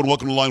say hello and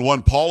welcome to Line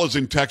 1. Paul is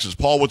in Texas.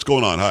 Paul, what's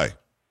going on? Hi.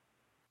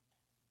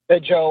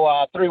 Hey,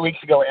 Joe. 3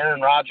 weeks ago,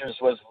 Aaron Rodgers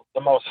was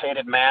the most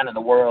hated man in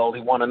the world.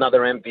 He won another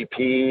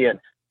MVP, and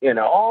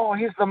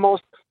he's the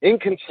most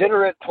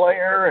inconsiderate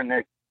player, and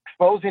they're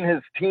exposing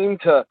his team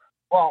to.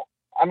 Well,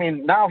 I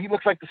mean, now he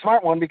looks like the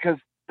smart one because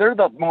they're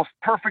the most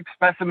perfect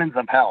specimens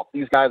of health.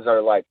 These guys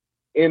are like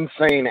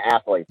insane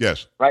athletes.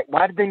 Yes. Right?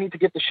 Why did they need to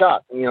get the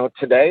shot?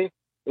 Today,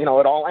 it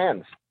all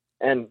ends.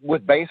 And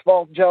with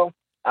baseball, Joe,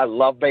 I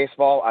love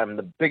baseball. I'm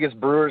the biggest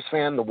Brewers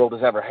fan the world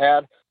has ever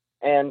had.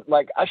 And,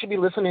 I should be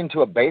listening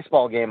to a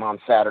baseball game on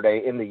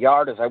Saturday in the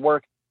yard as I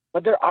work,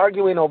 but they're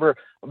arguing over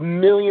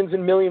millions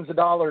and millions of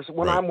dollars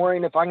when right. I'm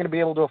worrying if I'm going to be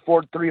able to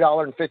afford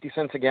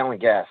 $3.50 a gallon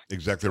gas.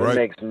 Exactly right. It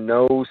makes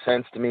no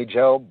sense to me,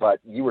 Joe,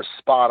 but you were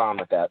spot on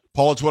with that.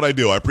 Paul, it's what I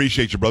do. I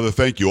appreciate you, brother.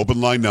 Thank you. Open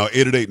line now,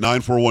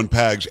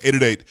 888-941-PAGS,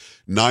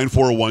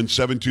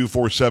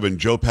 888-941-7247,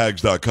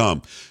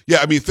 joepags.com. Yeah,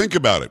 I mean, think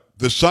about it.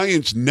 The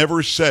science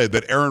never said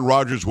that Aaron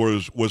Rodgers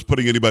was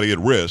putting anybody at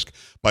risk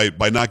by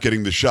not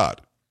getting the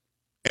shot.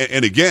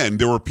 And again,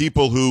 there were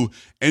people who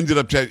ended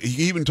up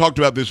he even talked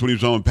about this when he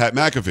was on Pat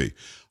McAfee.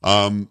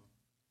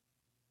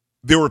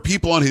 There were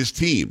people on his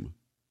team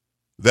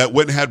that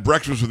went and had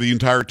breakfast with the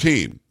entire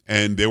team,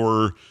 and they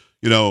were,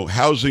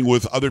 housing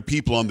with other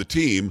people on the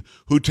team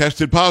who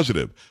tested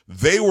positive.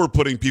 They were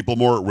putting people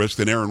more at risk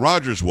than Aaron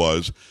Rodgers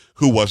was,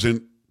 who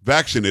wasn't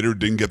vaccinated or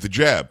didn't get the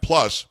jab.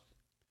 Plus,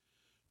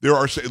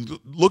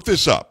 look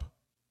this up.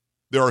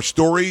 There are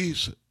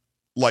stories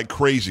like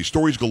crazy,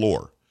 stories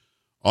galore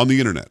on the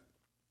internet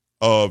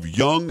of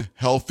young,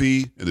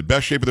 healthy, in the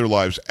best shape of their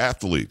lives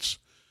athletes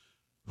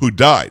who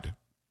died.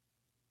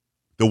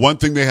 The one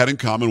thing they had in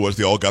common was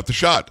they all got the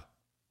shot.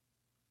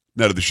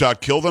 Now, did the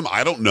shot kill them?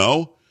 I don't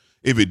know.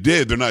 If it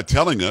did, they're not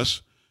telling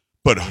us.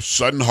 But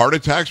sudden heart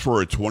attacks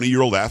for a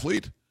 20-year-old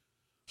athlete?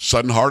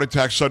 Sudden heart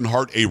attack, sudden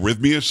heart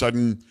arrhythmia,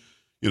 sudden,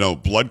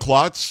 blood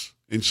clots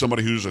in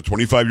somebody who's a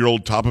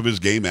 25-year-old top of his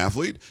game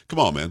athlete? Come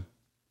on, man.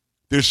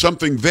 There's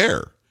something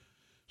there.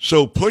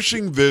 So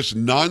pushing this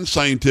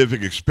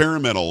non-scientific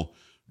experimental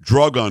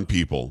drug on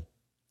people,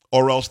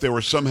 or else they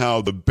were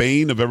somehow the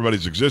bane of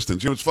everybody's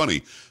existence. It's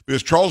funny,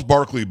 because Charles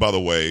Barkley, by the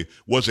way,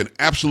 was an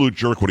absolute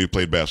jerk when he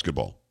played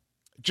basketball.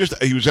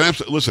 He was an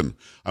absolute, listen,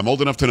 I'm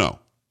old enough to know.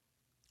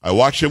 I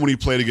watched him when he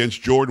played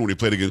against Jordan, when he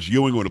played against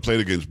Ewing, when he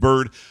played against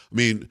Bird. I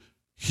mean,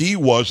 he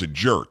was a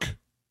jerk.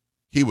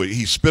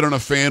 He spit on a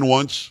fan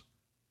once.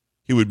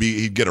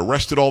 He'd get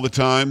arrested all the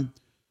time,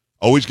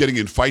 always getting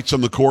in fights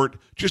on the court.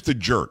 Just a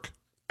jerk.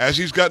 As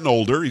he's gotten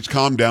older, he's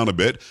calmed down a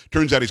bit.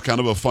 Turns out he's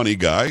kind of a funny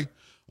guy.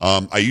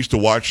 I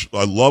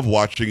love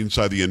watching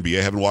Inside the NBA.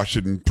 I haven't watched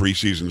it in 3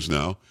 seasons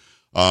now.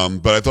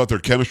 But I thought their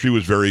chemistry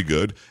was very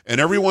good.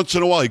 And every once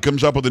in a while, he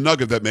comes up with a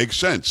nugget that makes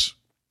sense,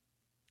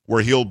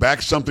 where he'll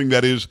back something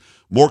that is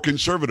more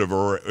conservative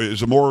or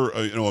is a more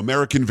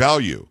American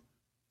value.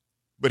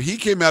 But he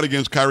came out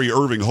against Kyrie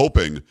Irving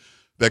hoping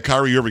that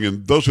Kyrie Irving,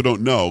 and those who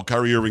don't know,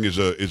 Kyrie Irving is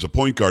a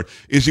point guard.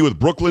 Is he with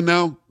Brooklyn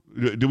now?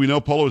 Do we know,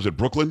 Polo? Is it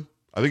Brooklyn?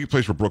 I think he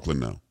plays for Brooklyn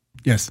now.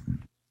 Yes.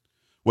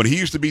 When he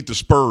used to beat the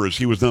Spurs,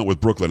 he was not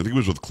with Brooklyn. I think he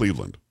was with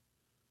Cleveland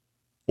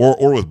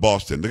or with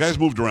Boston. The guy's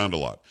moved around a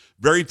lot.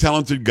 Very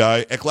talented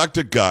guy,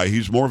 eclectic guy.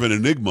 He's more of an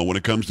enigma when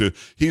it comes to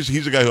 –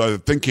 he's a guy who I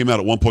think came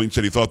out at one point and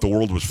said he thought the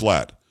world was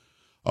flat.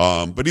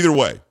 But either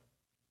way,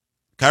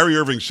 Kyrie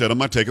Irving said, I'm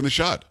not taking the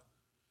shot.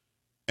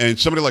 And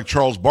somebody like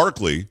Charles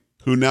Barkley,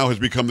 who now has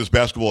become this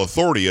basketball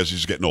authority as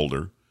he's getting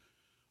older,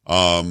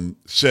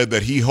 said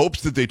that he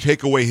hopes that they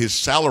take away his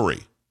salary.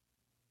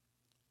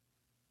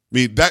 I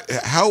mean,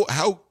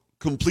 how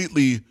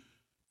completely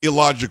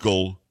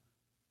illogical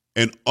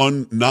and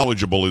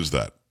unknowledgeable is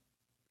that?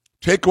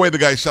 Take away the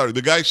guy's salary.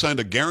 The guy signed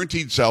a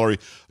guaranteed salary,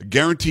 a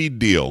guaranteed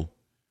deal,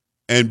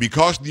 and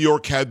because New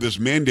York had this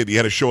mandate, he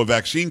had to show a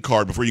vaccine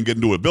card before you can get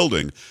into a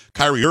building.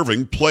 Kyrie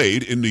Irving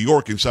played in New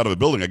York inside of a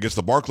building, I guess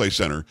the Barclays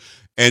Center,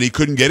 and he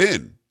couldn't get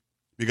in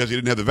because he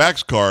didn't have the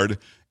vax card.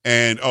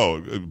 And,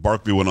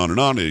 Barkley went on and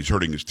on, and he's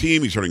hurting his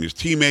team, he's hurting his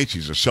teammates,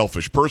 he's a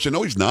selfish person.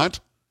 No, he's not.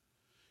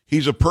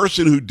 He's a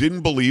person who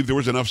didn't believe there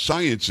was enough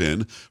science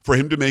in for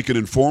him to make an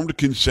informed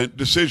consent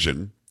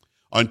decision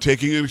on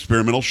taking an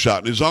experimental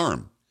shot in his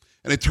arm.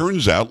 And it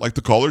turns out, like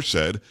the caller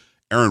said,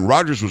 Aaron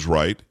Rodgers was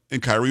right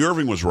and Kyrie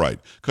Irving was right.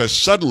 Because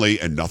suddenly,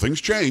 and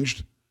nothing's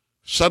changed,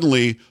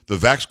 suddenly the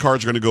vax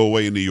cards are going to go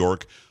away in New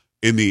York.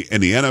 In the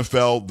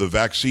NFL, the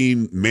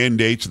vaccine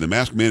mandates and the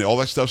mask mandate, all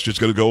that stuff's just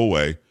going to go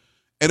away.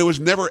 And it was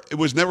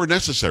never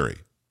necessary.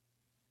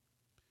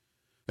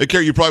 Hey,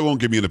 Carrie, you probably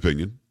won't give me an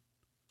opinion.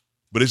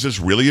 But is this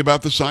really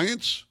about the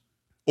science?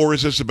 Or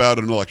is this about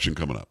an election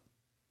coming up?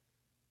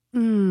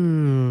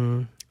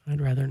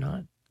 I'd rather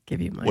not give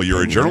you my Well,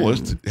 you're a opinion.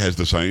 journalist. Has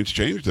the science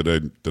changed? Did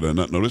I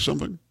not notice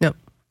something? No.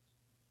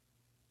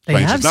 They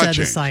Science have has not said the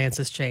changed. science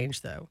has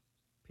changed, though.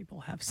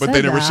 People have said But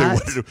they never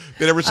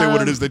that. say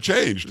what it is that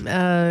changed.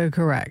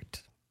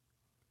 Correct.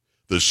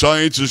 The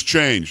science has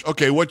changed.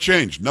 Okay, what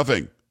changed?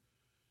 Nothing.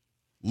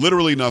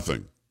 Literally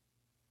nothing.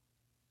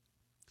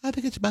 I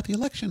think it's about the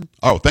election.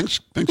 Oh, thanks,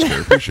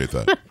 Carrie. Appreciate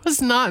that. That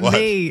was not What?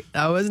 me.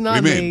 That was What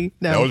not do you me. mean?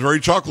 No. That was very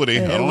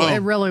chocolatey. I don't know.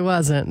 It really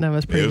wasn't. That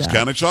was pretty It was bad.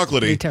 kind of chocolatey.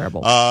 Pretty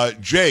terrible.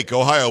 Jake,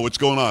 Ohio, what's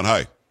going on?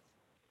 Hi.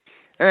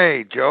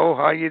 Hey, Joe,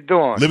 how you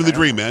doing? Living the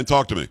dream, man.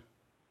 Talk to me.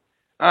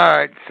 All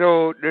right,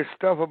 so this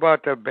stuff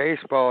about the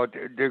baseball,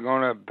 they're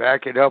going to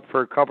back it up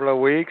for a couple of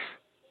weeks.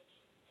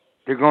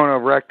 They're going to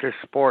wreck the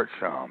sport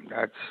some.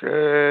 That's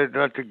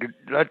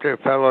let the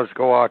fellows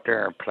go out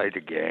there and play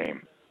the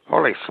game.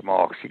 Holy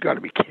smokes, you got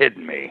to be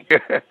kidding me.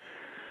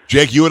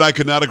 Jake, you and I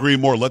could not agree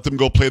more. Let them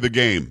go play the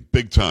game.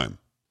 Big time.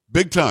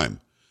 Big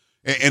time.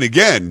 And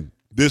again,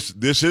 this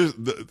is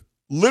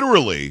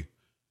literally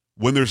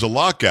when there's a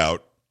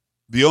lockout,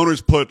 the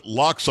owners put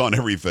locks on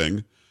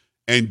everything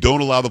and don't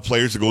allow the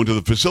players to go into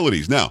the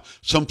facilities. Now,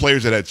 some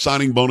players that had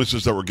signing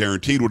bonuses that were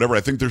guaranteed, whatever,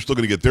 I think they're still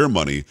going to get their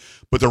money,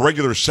 but the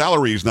regular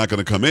salary is not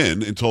going to come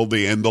in until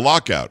they end the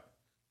lockout.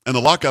 And the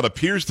lockout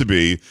appears to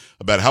be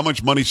about how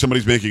much money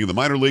somebody's making in the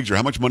minor leagues or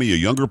how much money a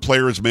younger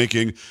player is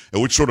making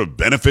and which sort of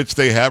benefits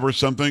they have or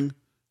something.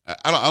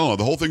 I don't know.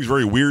 The whole thing's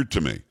very weird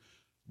to me.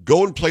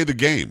 Go and play the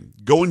game.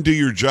 Go and do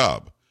your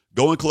job.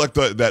 Go and collect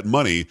that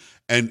money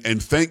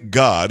and thank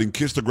God and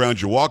kiss the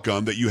ground you walk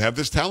on that you have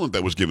this talent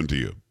that was given to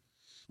you.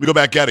 We go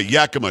back at it.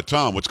 Yakima,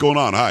 Tom, what's going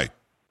on? Hi.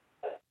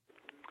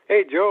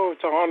 Hey, Joe,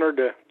 it's an honor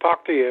to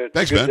talk to you.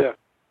 Thanks, Good man. to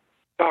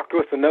talk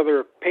with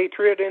another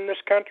patriot in this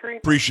country.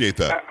 Appreciate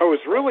that. I was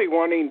really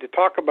wanting to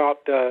talk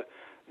about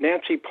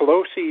Nancy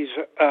Pelosi's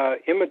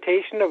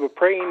imitation of a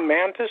praying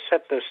mantis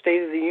at the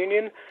State of the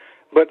Union,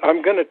 but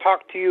I'm going to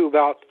talk to you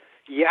about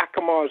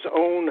Yakima's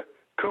own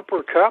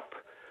Cooper Kupp,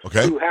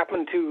 okay, who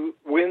happened to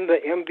win the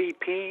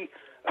MVP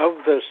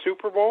of the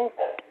Super Bowl.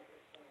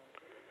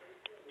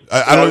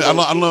 I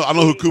don't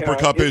know who Cooper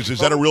Kupp is.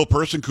 Is that a real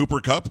person,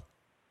 Cooper Kupp?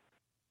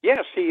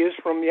 Yes, he is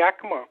from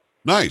Yakima.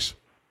 Nice.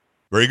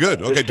 Very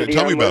good. Okay,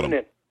 tell me about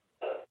him.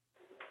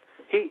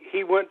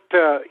 He went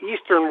to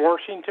Eastern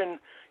Washington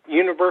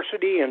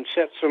University and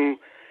set some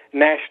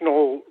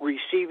national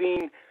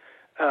receiving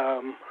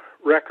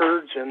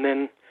records, and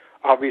then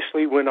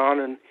obviously went on,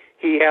 and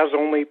he has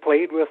only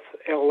played with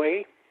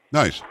L.A.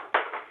 Nice.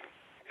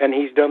 And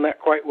he's done that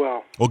quite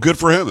well. Well, good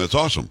for him. That's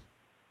awesome.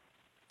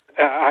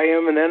 I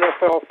am an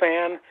NFL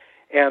fan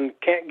and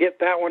can't get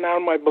that one out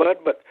of my blood,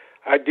 but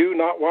I do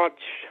not watch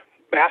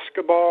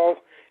basketball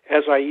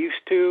as I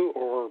used to,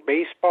 or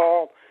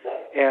baseball,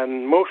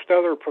 and most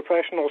other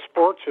professional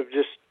sports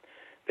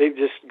they've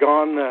just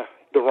gone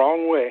the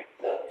wrong way.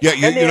 Yeah,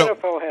 and the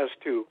NFL has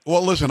too.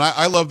 Well, listen,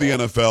 I love the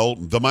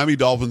NFL. The Miami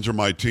Dolphins are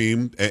my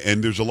team,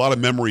 and there's a lot of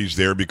memories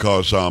there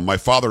because my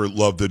father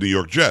loved the New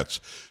York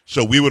Jets.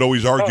 So we would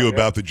always argue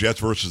about the Jets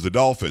versus the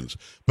Dolphins.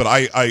 But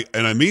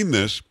I mean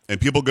this, and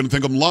people are going to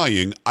think I'm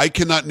lying. I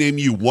cannot name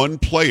you one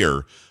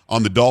player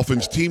on the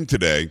Dolphins team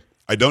today.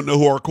 I don't know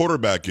who our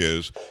quarterback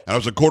is. And I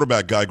was a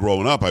quarterback guy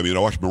growing up. I mean, I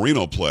watched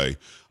Marino play.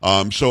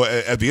 So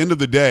at the end of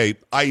the day,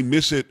 I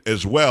miss it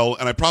as well,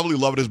 and I probably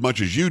love it as much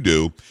as you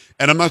do.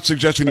 And I'm not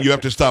suggesting that you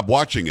have to stop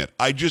watching it.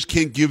 I just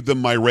can't give them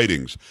my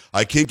ratings.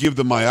 I can't give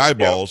them my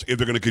eyeballs if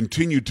they're going to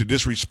continue to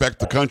disrespect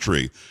the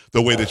country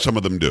the way that some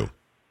of them do.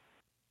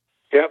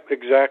 Yep,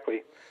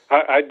 exactly.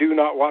 I do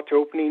not watch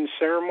opening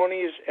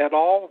ceremonies at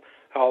all.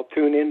 I'll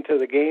tune into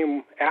the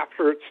game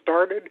after it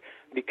started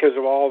because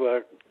of all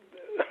the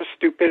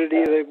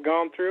stupidity they've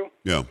gone through.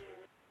 Yeah.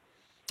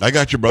 I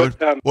got you, brother.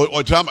 But,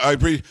 well, Tom, I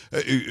agree.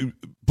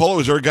 Polo,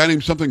 is there a guy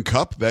named something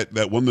Cup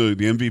that won the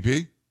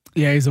MVP?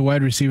 Yeah, he's a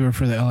wide receiver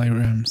for the LA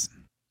Rams.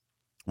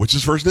 What's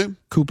his first name?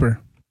 Cooper.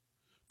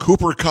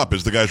 Cooper Kupp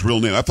is the guy's real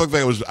name. I thought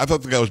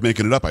the guy was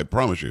making it up. I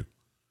promise you.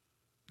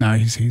 No,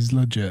 he's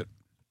legit.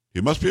 He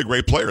must be a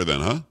great player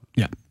then, huh?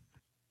 Yeah.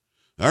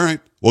 All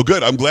right. Well,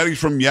 good. I'm glad he's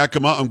from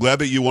Yakima. I'm glad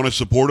that you want to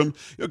support him.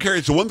 You know, Carrie,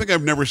 it's the one thing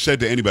I've never said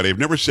to anybody. I've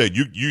never said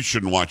you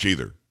shouldn't watch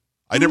either.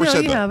 I never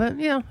said that. No, you haven't.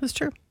 Yeah, that's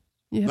true.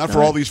 Not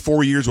for all these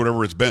 4 years,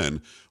 whatever it's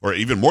been, or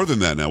even more than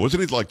that now.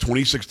 Wasn't it like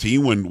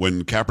 2016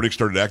 when Kaepernick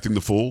started acting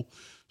the fool?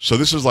 So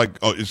this is like,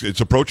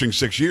 it's approaching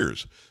 6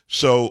 years.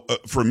 So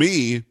for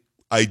me,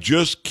 I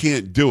just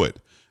can't do it.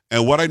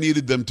 And what I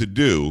needed them to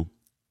do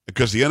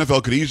because the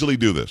NFL could easily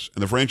do this,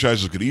 and the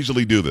franchises could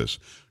easily do this.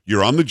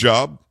 You're on the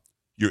job,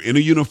 you're in a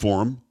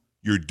uniform,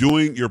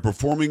 you're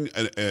performing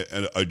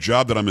a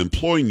job that I'm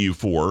employing you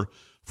for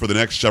the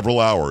next several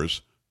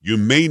hours. You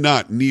may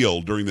not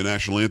kneel during the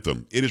national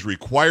anthem. It is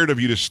required of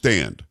you to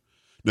stand.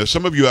 Now,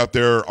 some of you out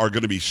there are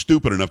going to be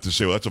stupid enough to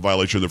say, well, that's a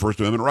violation of the First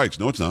Amendment rights.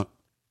 No, it's not.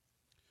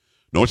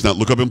 No, it's not.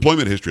 Look up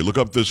employment history. Look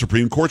up the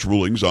Supreme Court's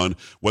rulings on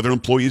whether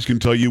employees can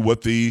tell you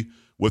what the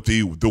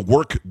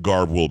work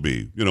garb will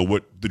be,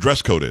 what the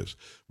dress code is,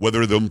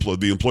 whether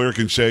the employer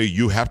can say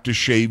you have to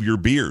shave your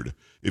beard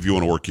if you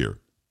want to work here,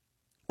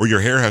 or your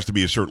hair has to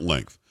be a certain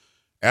length.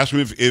 Ask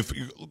them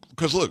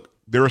because look,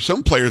 there are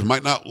some players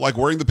might not like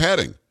wearing the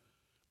padding.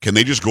 Can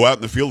they just go out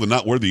in the field and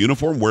not wear the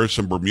uniform, wear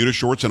some Bermuda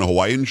shorts and a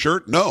Hawaiian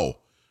shirt? No,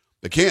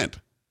 they can't.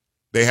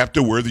 They have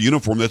to wear the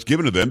uniform that's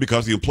given to them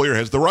because the employer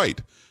has the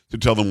right to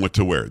tell them what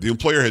to wear. The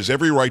employer has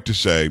every right to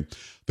say,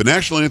 the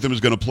national anthem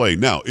is going to play.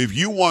 Now, if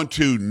you want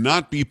to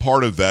not be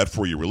part of that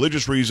for your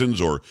religious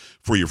reasons or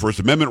for your First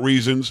Amendment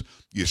reasons,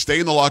 you stay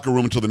in the locker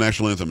room until the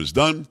national anthem is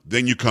done,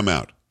 then you come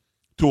out.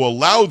 To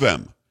allow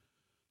them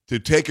to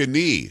take a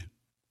knee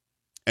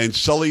and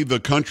sully the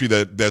country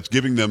that's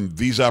giving them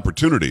these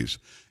opportunities,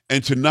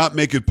 and to not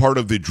make it part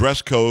of the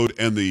dress code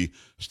and the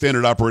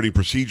standard operating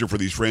procedure for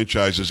these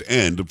franchises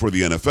and for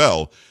the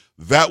NFL,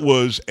 that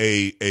was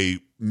a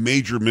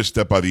major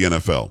misstep by the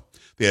NFL.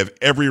 They have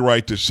every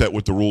right to set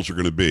what the rules are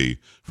going to be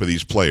for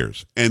these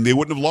players. And they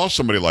wouldn't have lost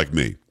somebody like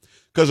me.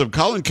 Because if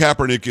Colin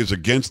Kaepernick is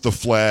against the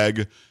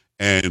flag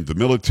and the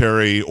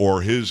military,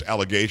 or his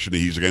allegation that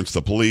he's against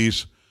the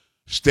police,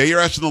 stay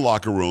your ass in the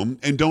locker room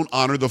and don't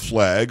honor the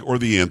flag or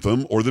the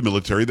anthem or the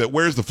military that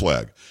wears the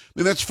flag. I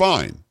mean, that's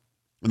fine.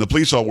 And the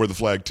police all wear the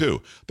flag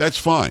too. That's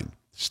fine.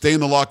 Stay in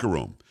the locker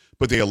room.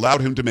 But they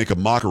allowed him to make a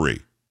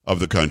mockery of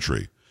the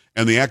country.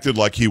 And they acted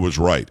like he was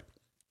right.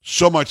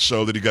 So much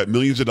so that he got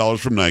millions of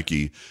dollars from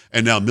Nike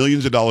and now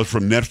millions of dollars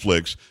from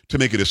Netflix to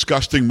make a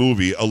disgusting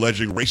movie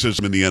alleging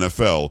racism in the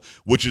NFL,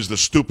 which is the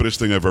stupidest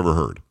thing I've ever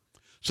heard.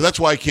 So that's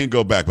why I can't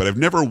go back. But I've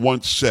never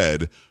once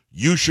said,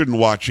 you shouldn't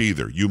watch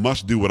either. You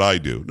must do what I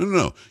do.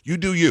 No. You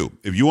do you.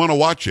 If you want to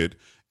watch it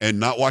and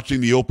not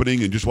watching the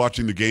opening and just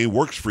watching the game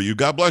works for you,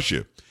 God bless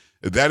you.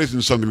 That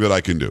isn't something that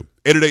I can do.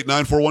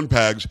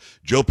 888-941-PAGS,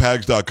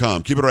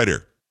 joepags.com. Keep it right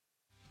here.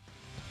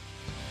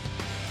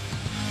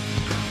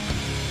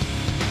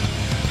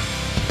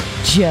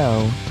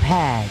 Joe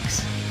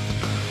Pags.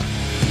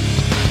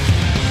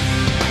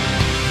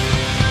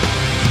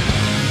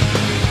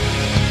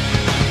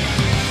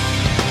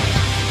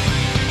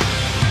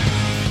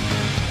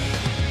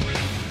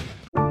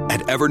 At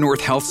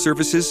Evernorth Health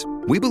Services,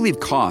 we believe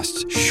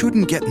costs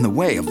shouldn't get in the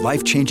way of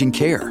life-changing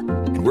care,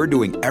 and we're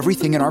doing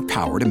everything in our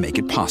power to make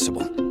it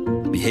possible.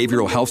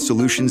 Behavioral health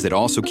solutions that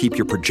also keep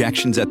your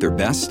projections at their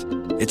best?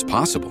 It's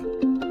possible.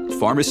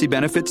 Pharmacy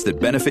benefits that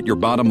benefit your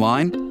bottom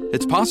line?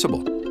 It's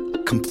possible.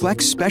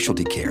 Complex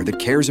specialty care that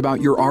cares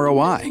about your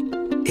ROI?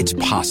 It's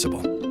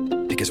possible.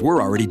 Because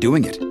we're already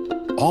doing it.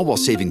 All while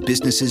saving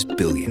businesses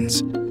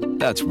billions.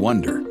 That's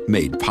Wonder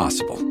made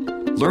possible.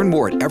 Learn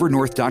more at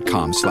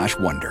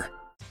evernorth.com/wonder.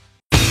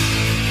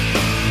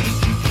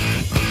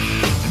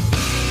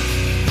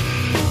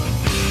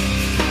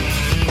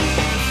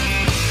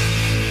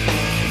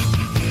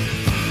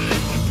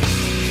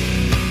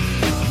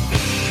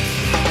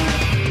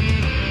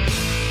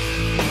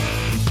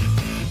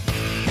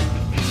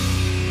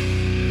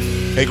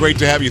 Hey, great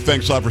to have you.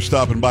 Thanks a lot for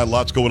stopping by.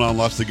 Lots going on,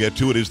 lots to get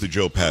to. It is the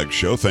Joe Pags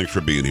Show. Thanks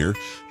for being here.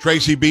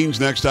 Tracy Beans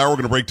next hour. We're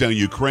going to break down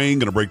Ukraine,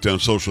 going to break down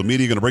social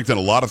media, going to break down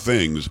a lot of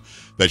things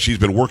that she's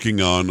been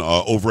working on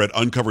over at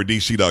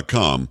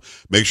uncoverdc.com.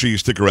 Make sure you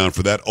stick around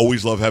for that.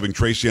 Always love having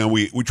Tracy on.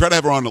 We try to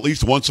have her on at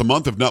least once a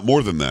month, if not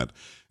more than that.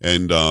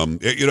 And,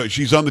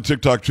 she's on the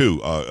TikTok too,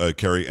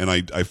 Carrie, and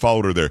I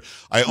followed her there.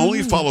 I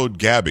only followed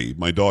Gabby,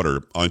 my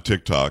daughter, on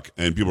TikTok,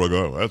 and people are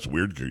going, oh, that's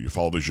weird. You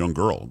follow this young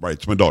girl. Right,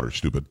 it's my daughter,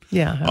 stupid.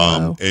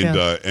 Yeah.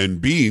 And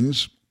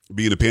Beans,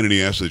 being a pain in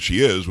the ass that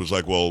she is, was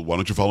like, well, why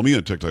don't you follow me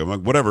on TikTok? I'm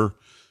like, whatever.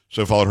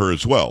 So I followed her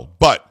as well.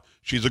 But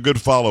she's a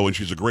good follow, and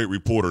she's a great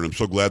reporter, and I'm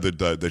so glad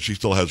that she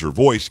still has her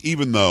voice,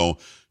 even though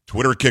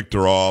Twitter kicked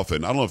her off,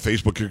 and I don't know if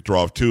Facebook kicked her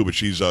off too, but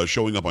she's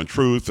showing up on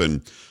Truth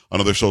and on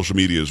other social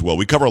media as well.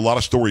 We cover a lot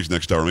of stories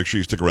next hour. Make sure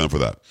you stick around for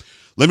that.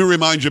 Let me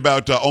remind you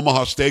about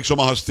Omaha Steaks.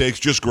 Omaha Steaks,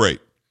 just great.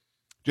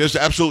 Just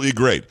absolutely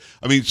great.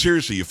 I mean,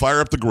 seriously, you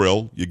fire up the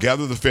grill, you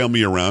gather the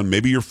family around,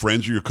 maybe your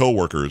friends or your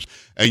coworkers,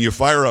 and you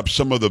fire up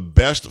some of the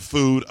best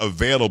food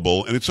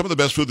available, and it's some of the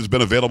best food that's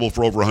been available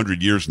for over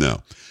 100 years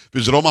now.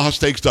 Visit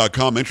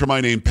omahasteaks.com, enter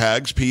my name,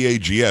 Pags,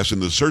 P-A-G-S, in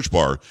the search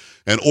bar,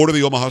 and order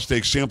the Omaha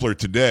Steaks sampler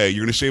today.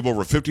 You're going to save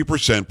over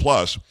 50%,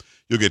 plus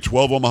you'll get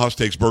 12 Omaha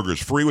Steaks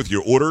burgers free with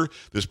your order.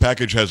 This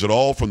package has it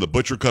all, from the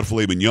butcher-cut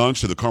filet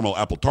mignons to the caramel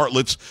apple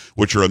tartlets,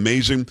 which are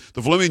amazing.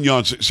 The filet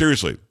mignons,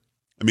 seriously,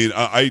 I mean,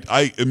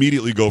 I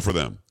immediately go for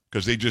them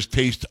because they just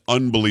taste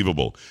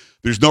unbelievable.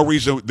 There's no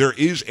reason. There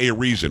is a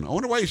reason. I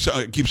wonder why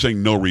I keep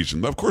saying no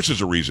reason. Of course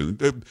there's a reason.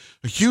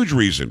 A huge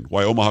reason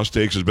why Omaha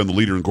Steaks has been the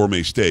leader in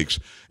gourmet steaks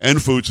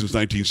and food since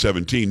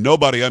 1917.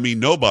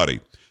 Nobody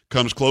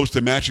comes close to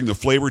matching the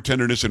flavor,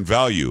 tenderness, and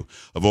value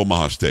of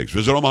Omaha Steaks.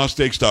 Visit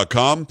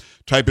omahasteaks.com,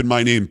 type in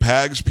my name,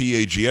 Pags,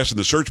 P-A-G-S, in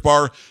the search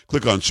bar,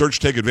 click on search,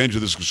 take advantage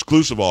of this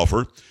exclusive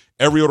offer.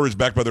 Every order is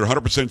backed by their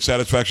 100%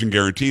 satisfaction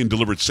guarantee and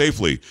delivered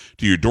safely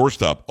to your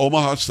doorstep.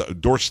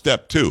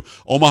 Doorstep, too.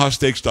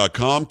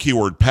 omahasteaks.com,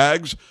 keyword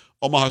Pags,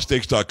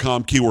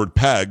 omahasteaks.com, keyword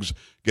Pags.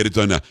 Get it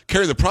done now.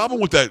 Carrie, the problem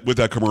with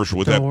that commercial,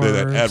 with that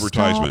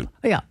advertisement.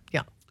 Yeah.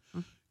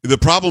 The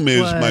problem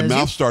is my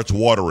mouth starts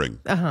watering.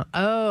 Uh-huh.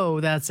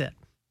 Oh, that's it.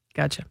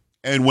 Gotcha.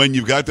 And when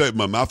you've got that,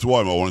 my mouth's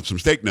watering, I want some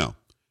steak now.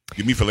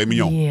 Give me filet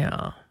mignon.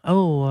 Yeah.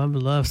 Oh, I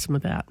would love some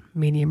of that.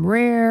 Medium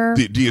rare.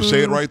 Do you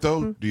say it right,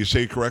 though? Do you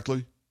say it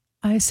correctly?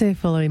 I say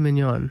filet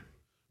mignon.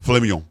 Filet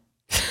mignon.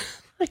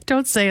 I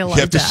don't say it like that.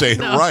 You have to say it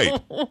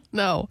right.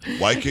 No.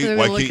 Why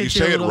can't you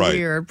say it right?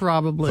 Weird,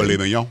 probably. Filet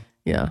mignon.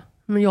 Yeah.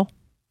 Mignon.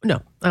 No,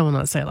 I will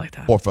not say it like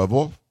that. Por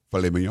favor,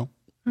 filet mignon.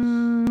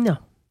 No.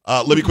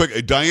 Let me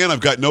quick. Diane,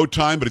 I've got no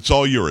time, but it's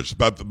all yours.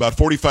 About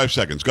 45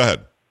 seconds. Go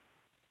ahead.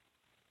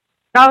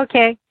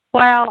 Okay.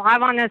 Well, I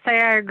want to say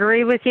I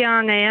agree with you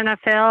on the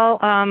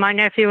NFL. My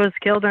nephew was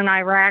killed in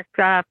Iraq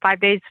 5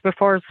 days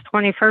before his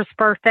 21st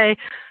birthday.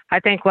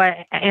 I think what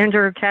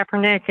Andrew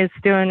Kaepernick is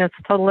doing is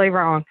totally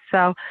wrong.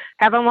 So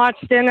haven't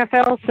watched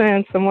NFL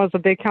since and was a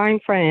big time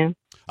fan.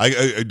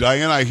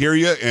 Diane, I hear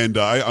you, and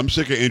I'm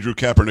sick of Andrew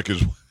Kaepernick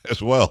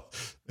as well.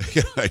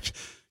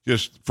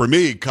 Just for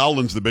me,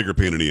 Colin's the bigger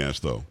pain in the ass,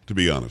 though. To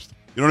be honest,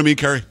 you know what I mean,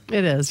 Carrie?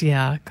 It is,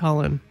 yeah,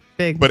 Colin,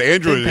 big. But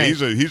Andrew, big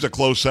he's a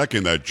close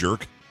second. That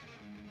jerk,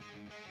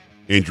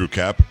 Andrew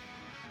Cap.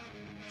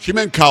 She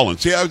meant Colin.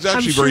 See, that was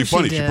actually very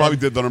funny. She probably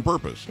did that on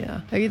purpose.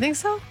 Yeah, oh, you think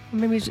so?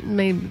 Maybe just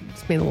made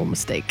a little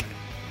mistake.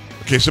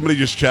 Okay, somebody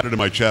just chatted in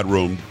my chat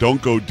room.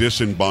 Don't go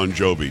dissing Bon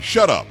Jovi.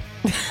 Shut up.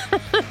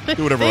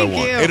 Do whatever I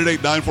want.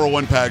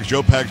 888-941-PAGS,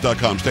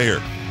 joepags.com. Stay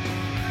here.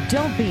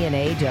 Don't be an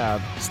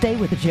A-dub. Stay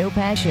with the Joe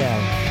Pags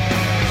Show.